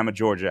 and 2, Bama,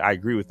 Georgia. I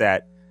agree with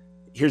that.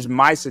 Here's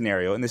my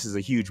scenario, and this is a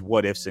huge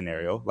what-if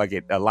scenario.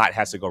 A lot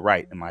has to go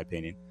right, in my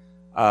opinion.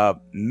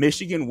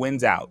 Michigan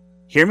wins out.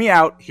 Hear me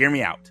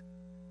out.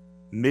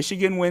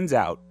 Michigan wins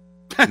out,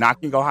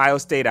 knocking Ohio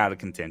State out of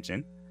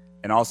contention,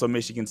 and also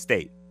Michigan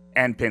State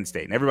and Penn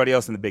State and everybody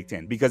else in the Big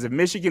Ten. Because if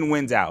Michigan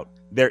wins out,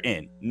 they're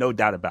in, no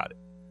doubt about it.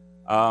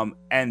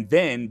 And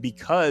then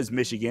because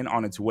Michigan,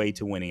 on its way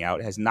to winning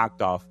out, has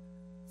knocked off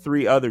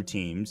 3 other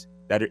teams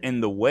that are in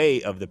the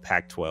way of the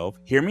Pac-12.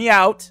 Hear me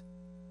out.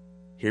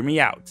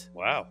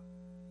 Wow.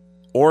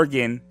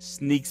 Oregon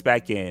sneaks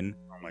back in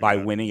by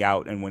winning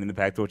out and winning the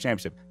Pac-12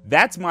 championship.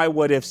 That's my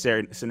what-if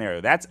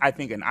scenario. That's, I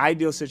think, an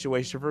ideal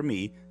situation for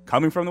me.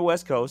 Coming from the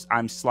West Coast,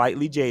 I'm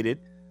slightly jaded.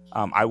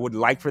 I would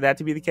like for that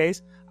to be the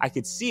case. I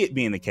could see it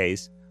being the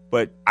case,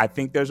 but I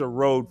think there's a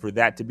road for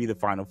that to be the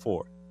Final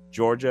 4.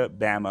 Georgia,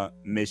 Bama,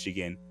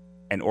 Michigan,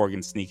 and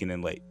Oregon sneaking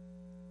in late.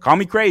 Call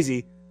me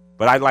crazy,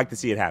 but I'd like to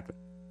see it happen.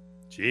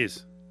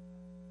 Jeez,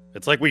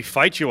 it's like we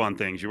fight you on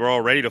things. You were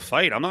all ready to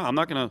fight. I'm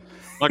not gonna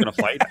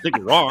fight. I think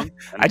you're wrong.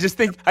 I just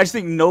think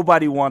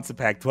nobody wants the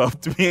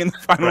Pac-12 to be in the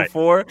Final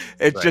Four.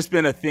 It's just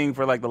been a thing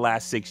for like the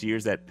last 6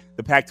 years that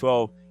the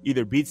Pac-12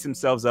 either beats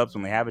themselves up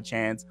when they have a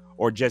chance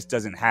or just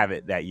doesn't have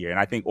it that year. And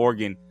I think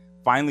Oregon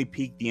finally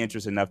piqued the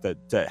interest enough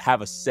to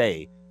have a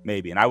say,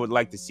 maybe. And I would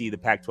like to see the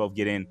Pac-12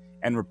 get in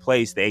and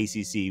replace the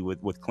ACC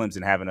with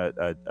Clemson having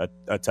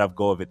a tough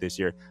go of it this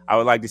year. I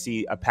would like to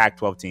see a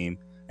Pac-12 team,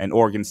 and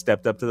Oregon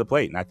stepped up to the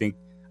plate. And I think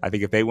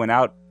if they went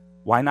out,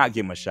 why not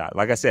give them a shot?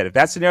 Like I said, if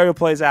that scenario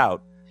plays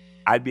out,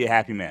 I'd be a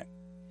happy man.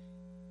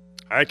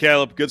 All right,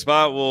 Caleb, good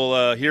spot.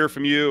 We'll hear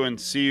from you and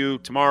see you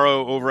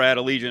tomorrow over at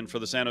Allegiant for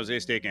the San Jose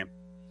State game.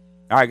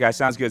 All right, guys,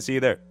 sounds good. See you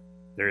there.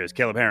 There he is,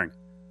 Caleb Herring,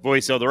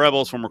 voice of the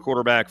Rebels, former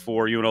quarterback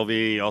for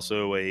UNLV,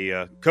 also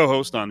a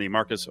co-host on the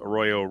Marcus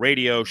Arroyo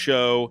radio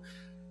show.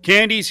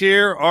 Candy's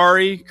here,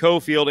 Ari,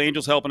 Cofield,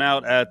 Angels helping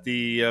out at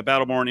the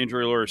Battleborn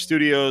Injury Lawyer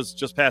Studios,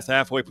 just past the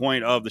halfway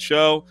point of the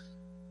show.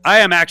 I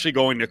am actually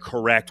going to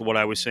correct what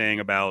I was saying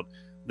about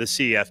the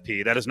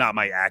CFP. That is not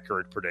my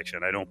accurate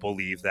prediction. I don't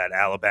believe that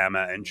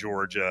Alabama and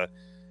Georgia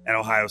and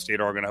Ohio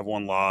State are going to have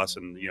 1 loss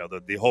and,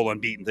 the whole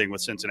unbeaten thing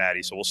with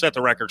Cincinnati. So we'll set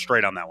the record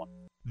straight on that one.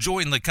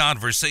 Join the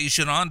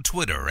conversation on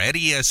Twitter at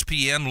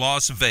ESPN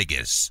Las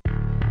Vegas.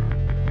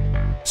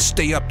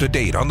 Stay up to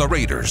date on the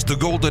Raiders, the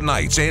Golden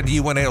Knights, and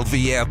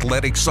UNLV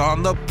athletics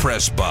on the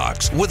Press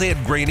Box with Ed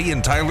Graney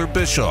and Tyler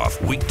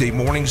Bischoff. Weekday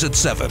mornings at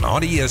 7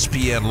 on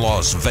ESPN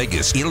Las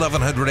Vegas,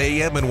 1100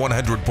 AM and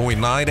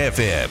 100.9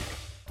 FM.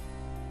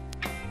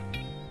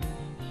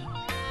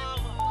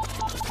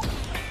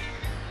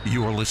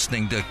 You're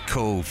listening to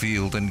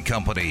Cofield and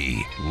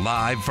Company,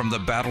 live from the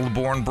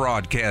Battleborn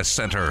Broadcast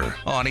Center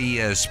on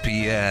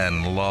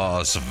ESPN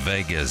Las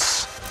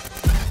Vegas.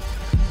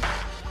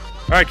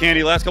 All right,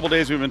 Candy, last couple of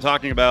days we've been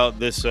talking about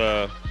this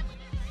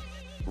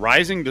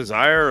rising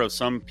desire of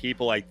some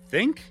people, I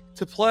think,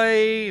 to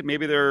play.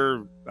 Maybe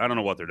I don't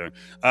know what they're doing.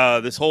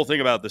 This whole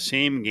thing about the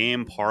same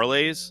game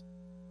parlays.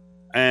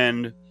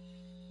 And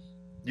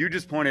you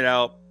just pointed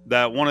out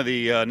that one of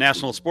the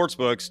national sports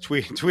books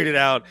tweeted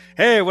out,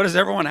 "Hey, what does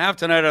everyone have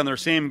tonight on their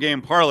same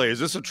game parlay? Is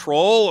this a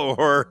troll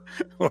or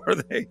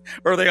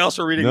are they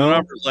also reading the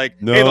numbers like,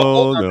 hey,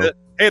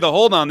 the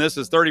hold on this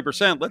is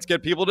 30%. Let's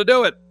get people to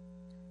do it."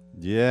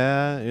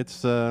 Yeah,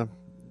 it's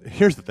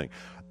here's the thing.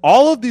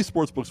 All of these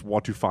sports books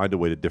want to find a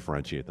way to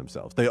differentiate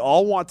themselves. They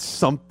all want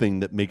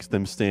something that makes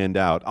them stand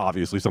out,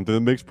 obviously something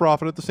that makes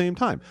profit at the same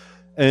time.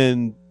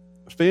 And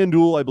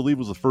FanDuel, I believe,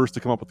 was the first to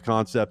come up with the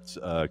concept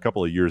a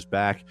couple of years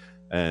back,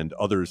 and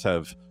others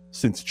have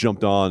since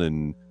jumped on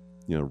and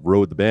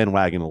rode the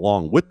bandwagon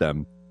along with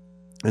them.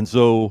 And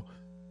so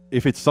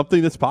if it's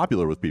something that's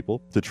popular with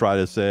people to try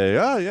to say,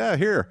 oh yeah,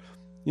 here,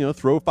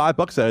 throw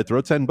 $5 at it,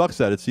 throw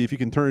 $10 at it, see if you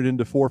can turn it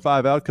into 4 or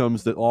 5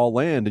 outcomes that all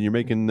land and you're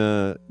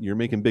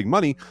making big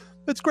money,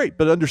 that's great.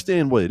 But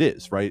understand what it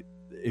is, right?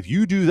 If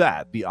you do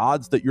that, the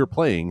odds that you're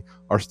playing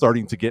are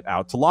starting to get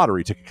out to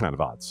lottery ticket kind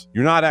of odds.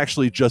 You're not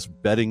actually just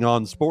betting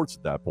on sports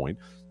at that point.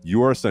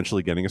 You are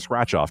essentially getting a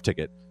scratch-off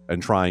ticket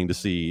and trying to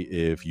see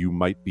if you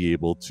might be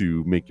able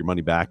to make your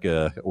money back,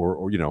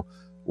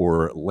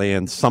 or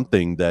land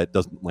something that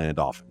doesn't land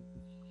often.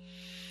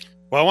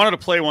 Well, I wanted to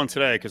play one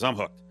today because I'm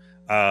hooked.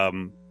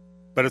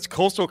 But it's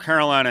Coastal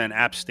Carolina and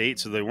App State,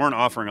 so they weren't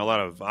offering a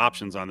lot of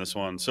options on this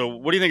one. So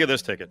what do you think of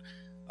this ticket?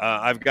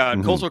 I've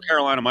got Coastal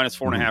Carolina minus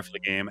 4.5 for the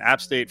game. App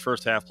State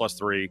first half plus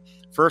 3.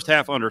 First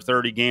half under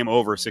 30. Game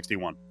over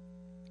 61.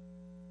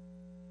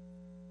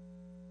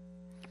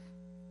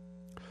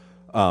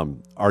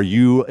 Are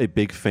you a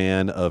big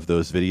fan of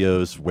those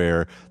videos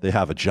where they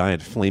have a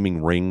giant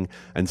flaming ring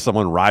and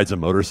someone rides a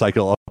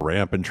motorcycle up a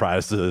ramp and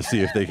tries to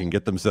see if they can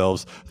get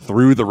themselves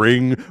through the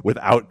ring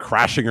without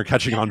crashing or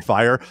catching on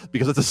fire?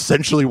 Because that's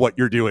essentially what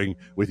you're doing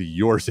with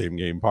your same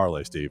game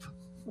parlay, Steve.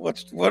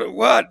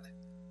 What?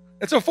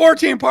 It's a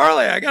 14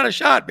 parlay. I got a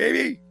shot,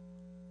 baby.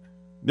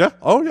 Yeah.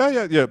 Oh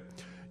yeah.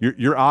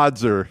 Your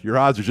odds are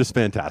just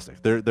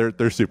fantastic.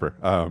 They're super.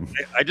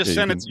 I just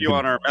sent it to you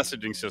on our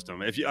messaging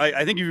system. I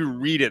think if you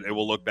read it, it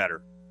will look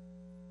better.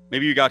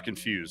 Maybe you got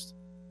confused.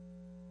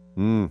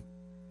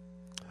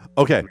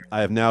 Okay,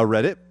 I have now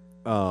read it.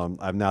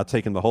 I've now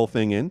taken the whole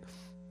thing in.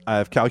 I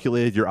have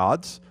calculated your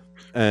odds,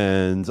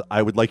 and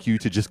I would like you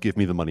to just give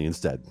me the money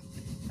instead.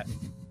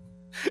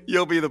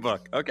 You'll be the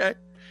book. Okay.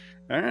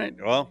 All right.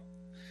 Well,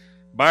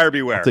 buyer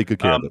beware. I'll take good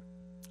care of it.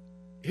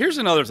 Here's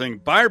another thing.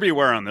 Buyer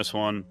beware on this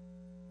one.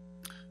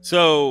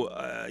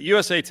 So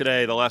USA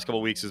Today, the last couple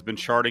of weeks, has been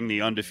charting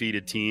the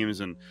undefeated teams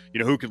and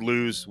who could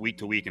lose week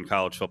to week in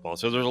college football.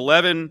 So there's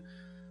 11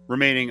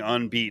 remaining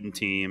unbeaten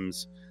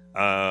teams. We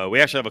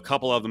actually have a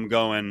couple of them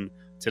going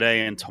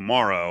today and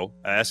tomorrow.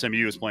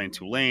 SMU is playing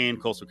Tulane.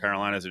 Coastal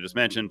Carolina, as I just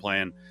mentioned,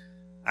 playing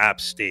App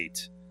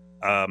State.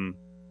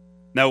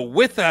 Now,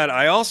 with that,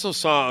 I also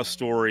saw a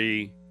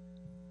story.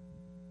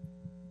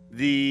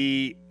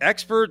 The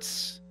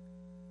experts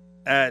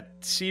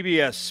at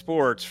CBS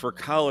Sports for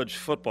college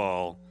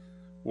football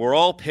were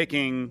all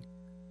picking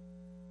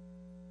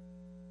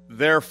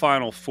their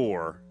Final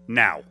Four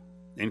now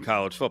in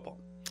college football.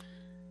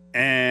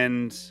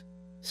 And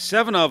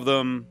 7 of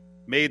them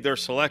made their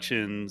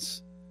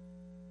selections.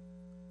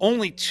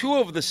 Only 2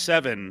 of the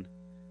 7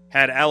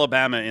 had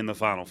Alabama in the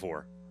Final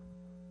Four.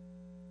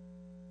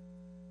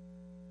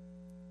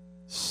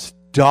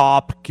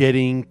 Stop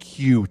getting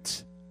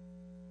cute.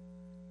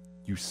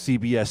 You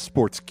CBS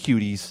Sports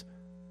cuties.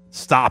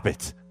 Stop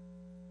it.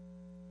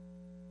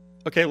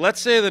 Okay, let's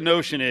say the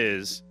notion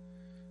is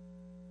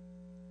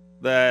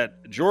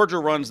that Georgia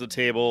runs the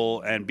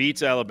table and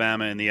beats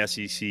Alabama in the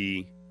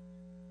SEC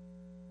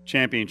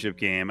championship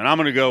game, and I'm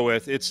going to go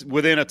with it's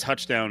within a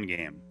touchdown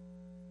game.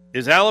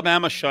 Is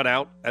Alabama shut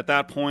out at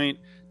that point?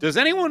 Does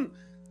anyone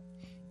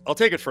 – I'll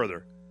take it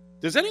further.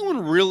 Does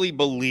anyone really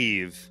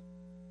believe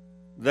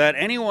that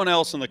anyone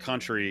else in the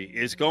country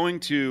is going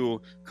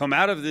to come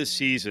out of this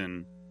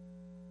season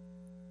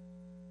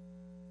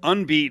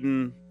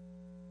unbeaten,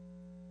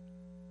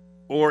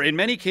 or in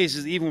many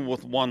cases even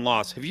with 1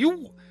 loss?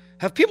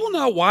 Have people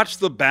not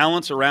watched the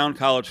balance around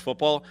college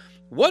football?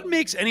 What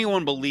makes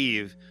anyone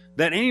believe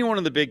that anyone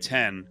in the Big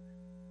Ten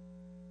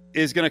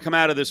is going to come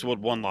out of this with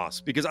 1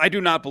 loss? Because I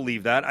do not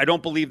believe that. I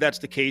don't believe that's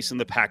the case in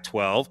the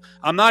Pac-12.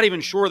 I'm not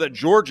even sure that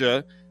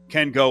Georgia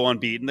can go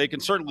unbeaten. They can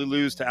certainly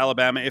lose to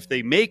Alabama if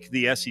they make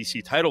the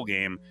SEC title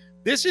game.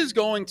 This is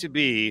going to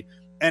be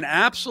an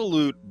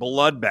absolute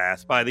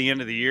bloodbath by the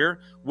end of the year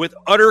with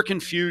utter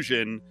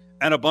confusion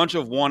and a bunch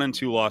of 1 and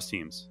 2 loss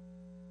teams.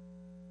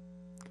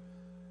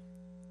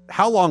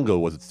 How long ago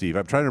was it, Steve?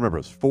 I'm trying to remember.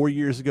 It was 4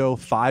 years ago,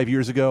 5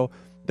 years ago,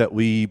 that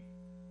we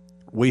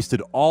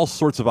wasted all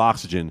sorts of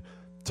oxygen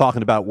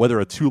talking about whether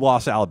a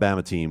 2-loss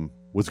Alabama team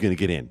was going to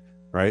get in,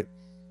 right?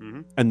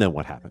 Mm-hmm. And then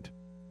what happened?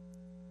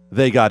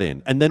 They got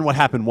in. And then what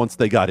happened once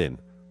they got in?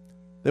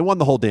 They won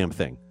the whole damn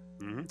thing.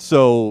 Mm-hmm.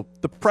 So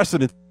the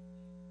precedent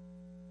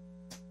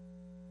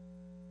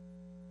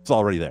is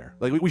already there.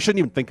 Like, we shouldn't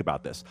even think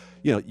about this.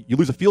 You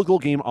lose a field goal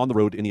game on the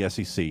road in the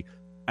SEC,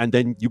 and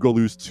then you go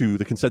lose to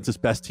the consensus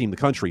best team in the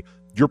country.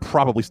 You're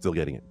probably still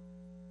getting it.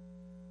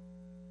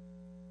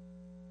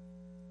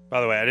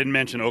 By the way, I didn't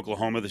mention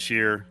Oklahoma this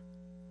year.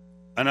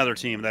 Another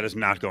team that is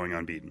not going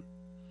unbeaten.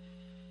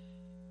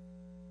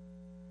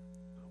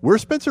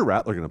 Where's Spencer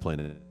Rattler going to play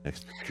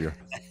next year?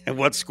 And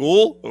what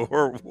school?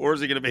 Or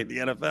is he going to be in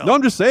the NFL? No,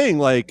 I'm just saying,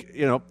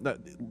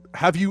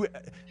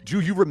 do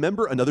you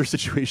remember another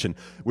situation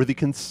where the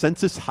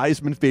consensus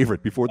Heisman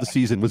favorite before the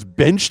season was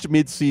benched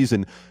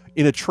mid-season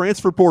in a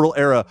transfer portal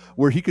era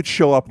where he could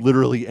show up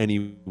literally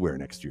anywhere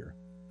next year?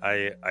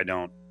 I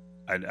don't.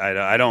 I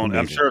don't. Amazing.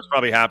 I'm sure it's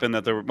probably happened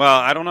that there were. Well,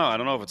 I don't know. I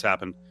don't know if it's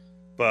happened,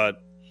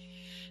 but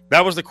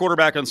that was the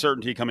quarterback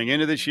uncertainty coming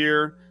into this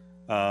year.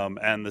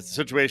 And the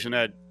situation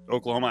at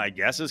Oklahoma, I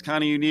guess, is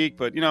kind of unique.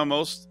 But,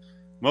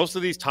 most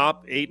of these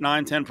top 8,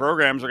 9, 10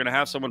 programs are going to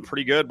have someone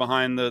pretty good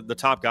behind the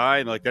top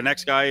guy. Like the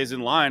next guy is in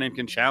line and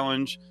can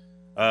challenge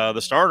the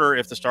starter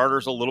if the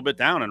starter's a little bit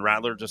down. And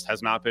Rattler just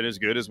has not been as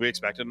good as we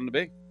expected him to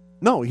be.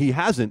 No, he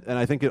hasn't. And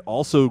I think it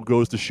also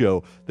goes to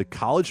show that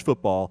college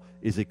football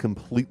is a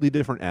completely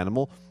different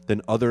animal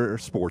than other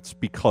sports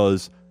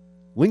because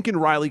Lincoln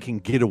Riley can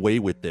get away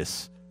with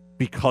this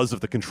because of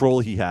the control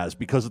he has,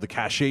 because of the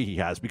cachet he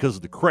has, because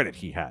of the credit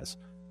he has.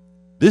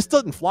 This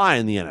doesn't fly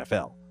in the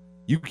NFL.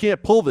 You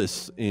can't pull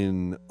this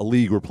in a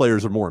league where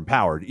players are more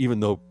empowered, even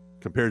though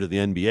compared to the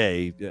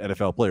NBA,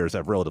 NFL players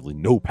have relatively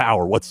no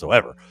power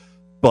whatsoever.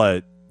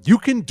 But you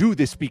can do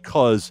this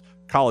because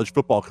college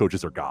football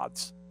coaches are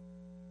gods.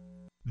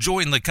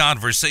 Join the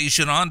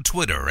conversation on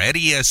Twitter at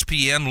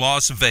ESPN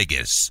Las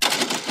Vegas.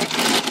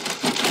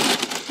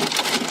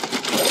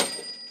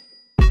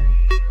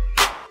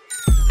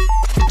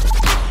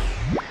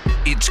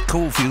 It's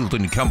Cofield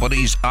and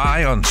Company's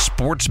Eye on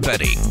Sports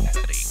Betting.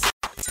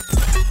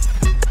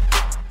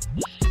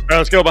 All right,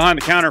 let's go behind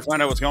the counter,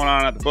 find out what's going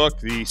on at the book.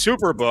 The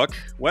Super Book,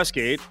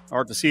 Westgate.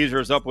 Art the Caesar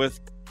is up with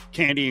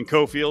Candy and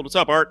Cofield. What's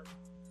up, Art?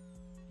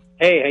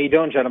 Hey, how you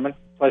doing, gentlemen?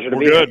 Pleasure to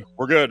be here. Here.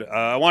 We're good.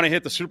 I want to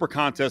hit the Super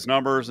Contest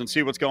numbers and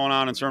see what's going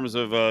on in terms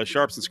of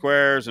sharps and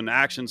squares and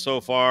action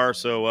so far.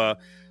 So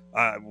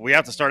we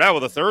have to start out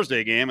with a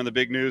Thursday game, and the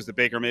big news that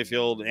Baker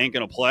Mayfield ain't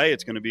going to play.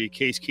 It's going to be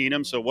Case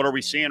Keenum. So what are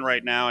we seeing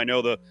right now? I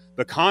know the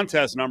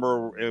contest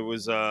number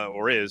is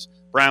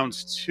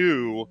Browns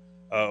 2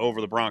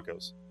 over the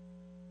Broncos.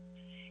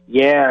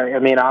 Yeah, I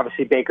mean,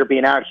 obviously Baker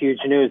being out, huge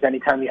news.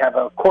 Anytime you have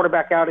a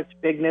quarterback out, it's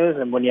big news,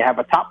 and when you have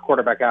a top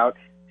quarterback out,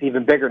 it's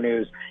even bigger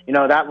news.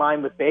 That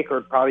line with Baker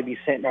would probably be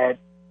sitting at,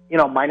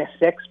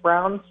 -6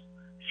 Browns,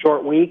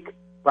 short week,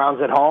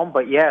 Browns at home.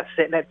 But, yeah,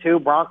 sitting at 2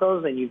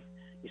 Broncos, and you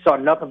saw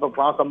nothing but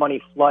Bronco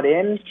money flood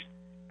in.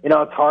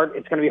 It's hard.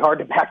 It's going to be hard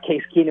to back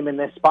Case Keenum in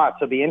this spot.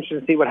 So it'll be interesting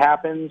to see what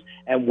happens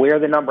and where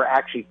the number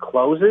actually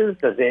closes.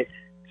 Does it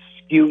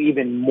skew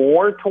even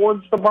more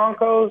towards the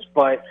Broncos?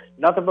 But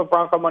nothing but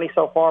Bronco money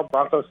so far.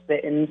 Broncos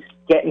sitting,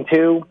 getting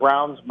 2,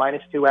 Browns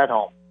 -2 at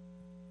home.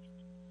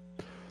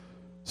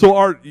 So,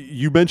 Art,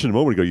 you mentioned a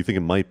moment ago you think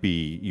it might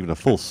be even a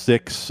full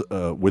 6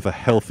 with a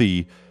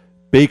healthy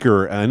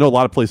Baker. And I know a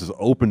lot of places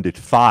opened at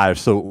 5.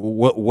 So,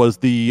 what was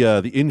the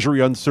injury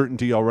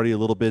uncertainty already a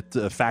little bit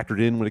factored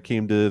in when it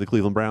came to the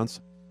Cleveland Browns?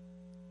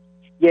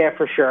 Yeah,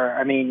 for sure.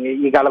 I mean,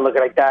 you got to look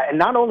at it like that. And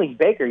not only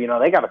Baker,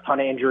 they got a ton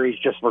of injuries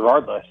just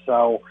regardless.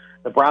 So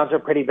the Browns are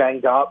pretty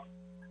banged up.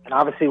 And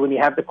obviously, when you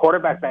have the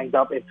quarterback banged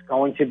up, it's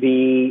going to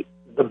be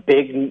the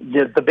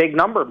big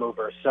number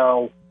mover.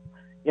 So,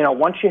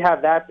 once you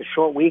have that, the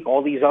short week,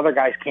 all these other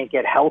guys can't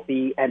get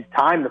healthy and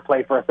time to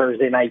play for a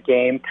Thursday night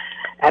game,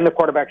 and the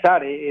quarterback's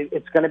out.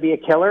 It's going to be a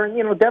killer.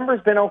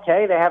 Denver's been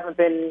okay. They haven't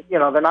been,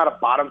 they're not a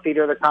bottom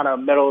feeder. They're kind of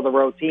a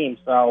middle-of-the-road team.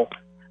 So,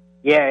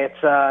 yeah,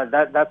 it's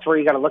that's where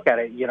you got to look at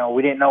it.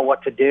 We didn't know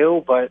what to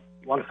do, but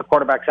once the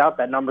quarterback's out,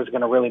 that number's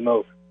going to really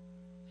move.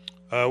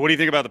 What do you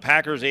think about the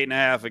Packers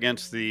 8.5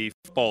 against the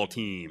football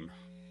team?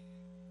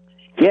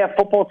 Yeah,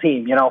 football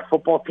team.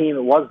 Football team,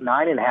 it was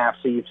 9.5,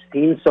 so you've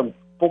seen some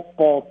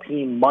football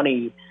team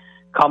money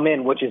come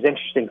in, which is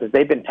interesting because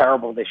they've been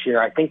terrible this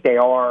year. I think they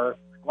are,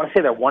 I want to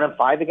say they're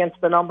 1-5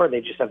 against the number. They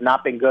just have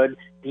not been good.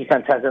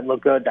 Defense hasn't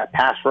looked good. That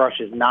pass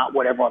rush is not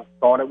what everyone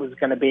thought it was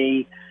going to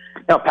be.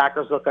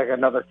 Packers look like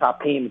another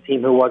top team, a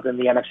team who was in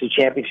the NFC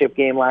Championship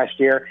game last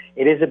year.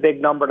 It is a big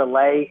number to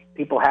lay.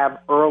 People have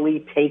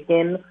early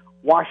taken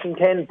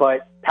Washington,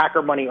 but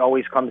Packer money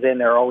always comes in.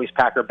 There are always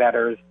Packer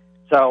bettors.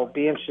 So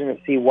be interesting to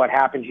see what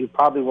happens. You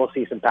probably will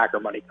see some Packer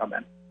money come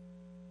in.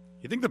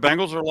 You think the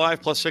Bengals are live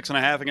plus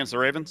 6.5 against the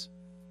Ravens?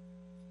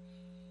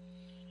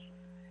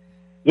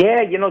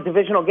 Yeah,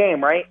 divisional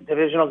game, right?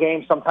 Divisional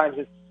game, sometimes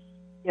it's,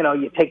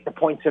 you take the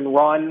points and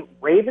run.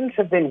 Ravens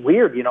have been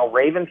weird.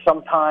 Ravens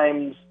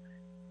sometimes,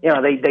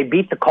 they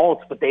beat the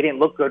Colts, but they didn't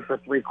look good for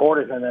 3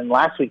 quarters. And then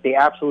last week they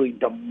absolutely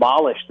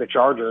demolished the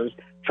Chargers.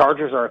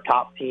 Chargers are a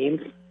top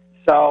team.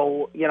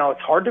 So, it's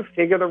hard to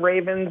figure the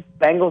Ravens.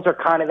 Bengals are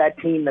kind of that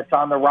team that's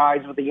on the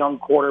rise with a young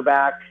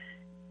quarterback.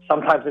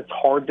 Sometimes it's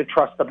hard to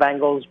trust the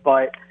Bengals,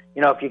 but,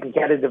 if you can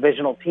get a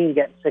divisional team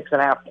getting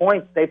 6.5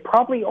 points, they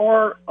probably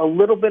are a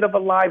little bit of a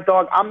live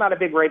dog. I'm not a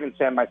big Ravens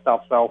fan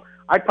myself, so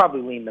I'd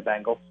probably lean the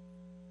Bengals.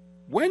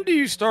 When do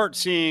you start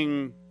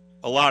seeing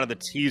a lot of the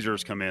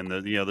teasers come in,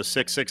 the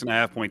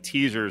 6.5 point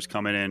teasers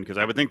coming in? Because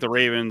I would think the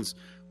Ravens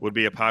would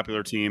be a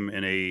popular team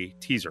in a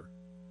teaser.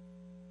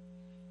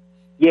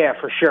 Yeah,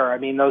 for sure. I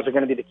mean, those are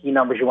going to be the key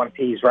numbers you want to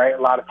tease, right?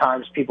 A lot of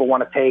times people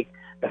want to take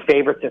the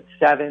favorites at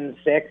 7,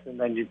 6, and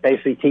then you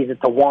basically tease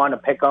it to 1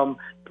 and pick them,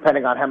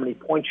 depending on how many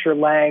points you're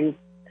laying.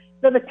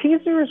 The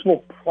teasers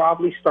will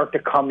probably start to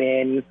come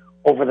in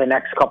over the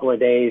next couple of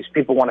days.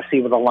 People want to see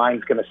where the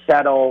line's going to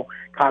settle,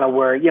 kind of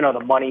where,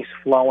 the money's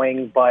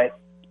flowing. But,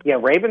 yeah,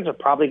 Ravens are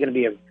probably going to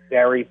be a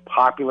very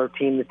popular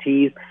team to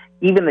tease.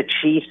 Even the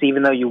Chiefs,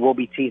 even though you will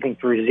be teasing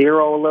through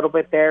 0 a little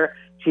bit there,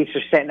 Chiefs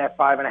are sitting at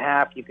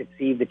 5.5. You could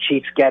see the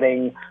Chiefs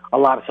getting a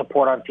lot of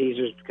support on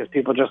teasers because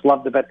people just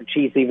love to bet the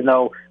Chiefs, even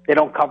though they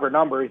don't cover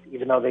numbers,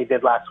 even though they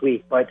did last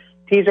week. But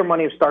teaser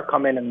money will start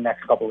coming in the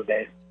next couple of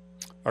days.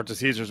 Artis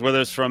Teasers with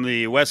us from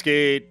the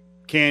Westgate.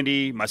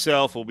 Candy,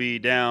 myself will be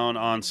down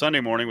on Sunday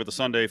morning with the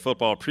Sunday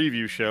football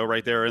preview show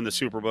right there in the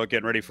Superbook,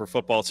 getting ready for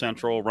Football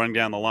Central, running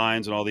down the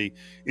lines and all the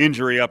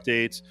injury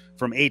updates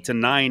from 8 to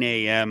 9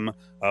 a.m.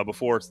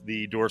 Before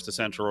the doors to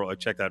Central.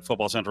 Check that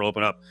Football Central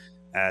open up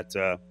at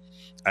 9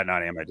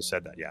 a.m. I just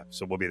said that, yeah.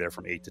 So we'll be there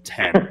from 8 to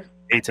 10,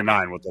 8 to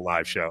 9 with the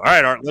live show. All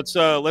right, Art, let's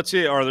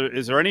see.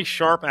 Is there any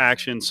sharp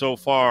action so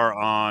far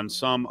on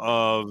some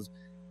of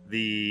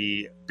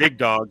the big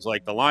dogs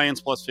like the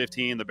Lions plus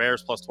 15, the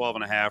Bears plus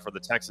 12.5, or the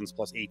Texans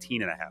plus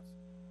 18.5?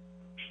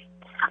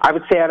 I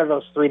would say out of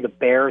those three, the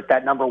Bears,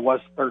 that number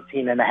was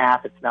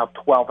 13.5. It's now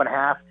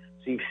 12.5.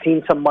 So you've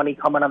seen some money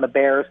coming on the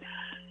Bears.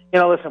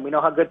 Listen, we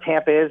know how good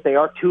Tampa is. They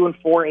are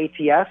 2-4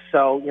 ATS,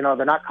 so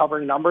they're not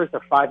covering numbers. They're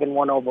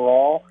 5-1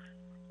 overall.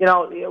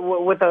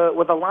 With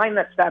a line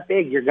that's that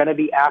big, you're going to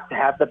be apt to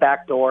have the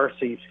back door.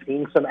 So you've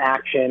seen some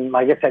action.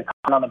 Like I said,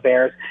 on the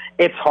Bears,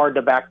 it's hard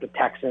to back the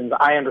Texans.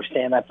 I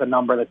understand that's a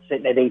number that's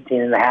sitting at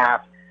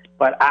 18.5,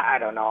 but I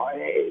don't know.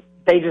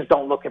 They just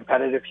don't look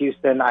competitive,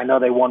 Houston. I know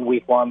they won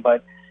week 1,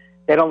 but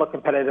they don't look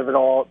competitive at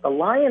all. The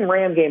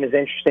Lion-Ram game is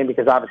interesting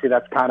because obviously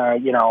that's kind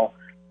of,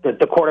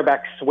 the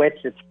quarterback switch.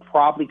 It's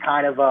probably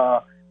kind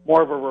of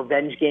more of a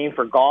revenge game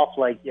for Goff.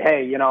 Like,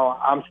 hey,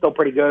 I'm still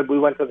pretty good. We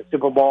went to the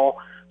Super Bowl.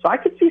 So I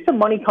could see some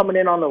money coming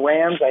in on the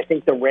Rams. I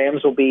think the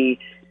Rams will be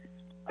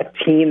a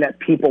team that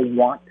people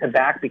want to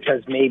back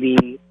because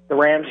maybe the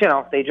Rams,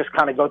 they just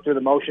kind of go through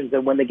the motions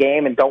and win the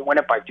game and don't win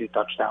it by 2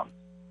 touchdowns.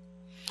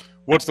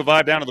 What's the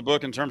vibe down to the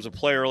book in terms of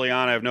play early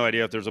on? I have no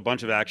idea if there's a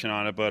bunch of action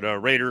on it, but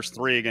Raiders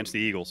 3 against the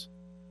Eagles.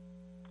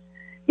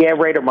 Yeah,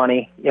 Raider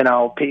money.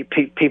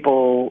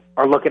 People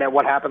are looking at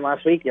what happened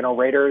last week.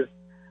 Raiders,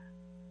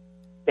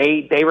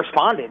 they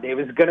responded. It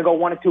was going to go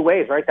one of two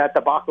ways, right? That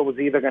debacle was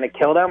either going to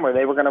kill them or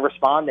they were going to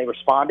respond. They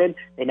responded.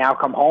 They now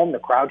come home. The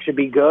crowd should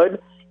be good.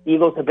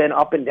 Eagles have been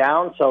up and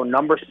down, so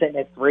number sitting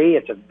at 3.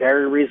 It's a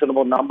very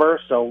reasonable number,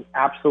 so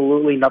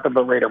absolutely nothing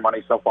but Raider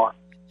money so far.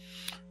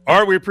 All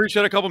right, we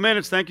appreciate a couple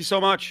minutes. Thank you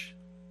so much.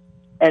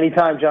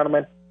 Anytime,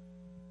 gentlemen.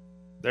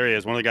 There he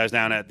is, one of the guys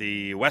down at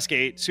the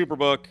Westgate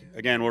Superbook.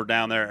 Again, we're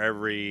down there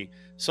every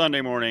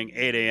Sunday morning,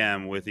 8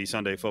 a.m. with the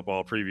Sunday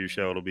football preview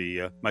show. It'll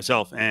be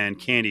myself and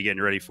Candy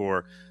getting ready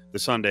for the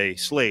Sunday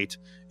slate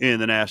in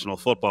the National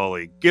Football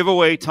League.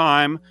 Giveaway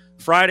time,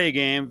 Friday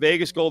game,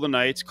 Vegas Golden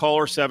Knights,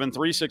 caller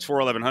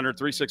 7-364-1100,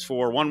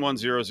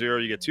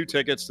 364-1100. You get 2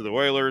 tickets to the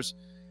Oilers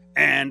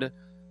and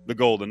the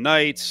Golden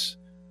Knights.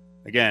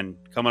 Again,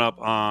 coming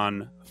up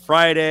on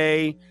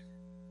Friday.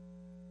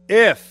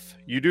 If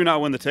you do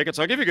not win the tickets,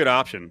 I'll give you a good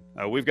option.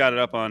 We've got it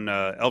up on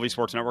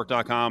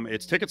lvsportsnetwork.com.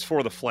 It's tickets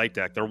for the flight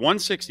deck. They're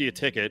 $160 a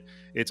ticket.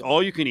 It's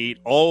all you can eat,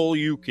 all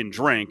you can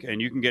drink,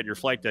 and you can get your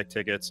flight deck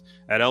tickets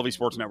at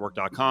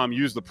lvsportsnetwork.com.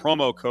 Use the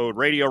promo code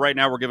radio. Right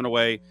now we're giving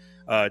away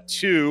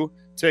 2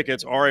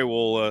 tickets. Ari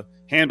will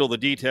handle the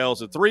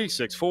details at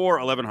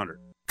 364-1100.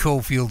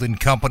 Cofield and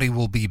Company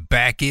will be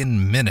back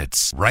in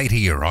minutes right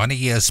here on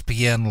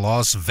ESPN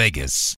Las Vegas.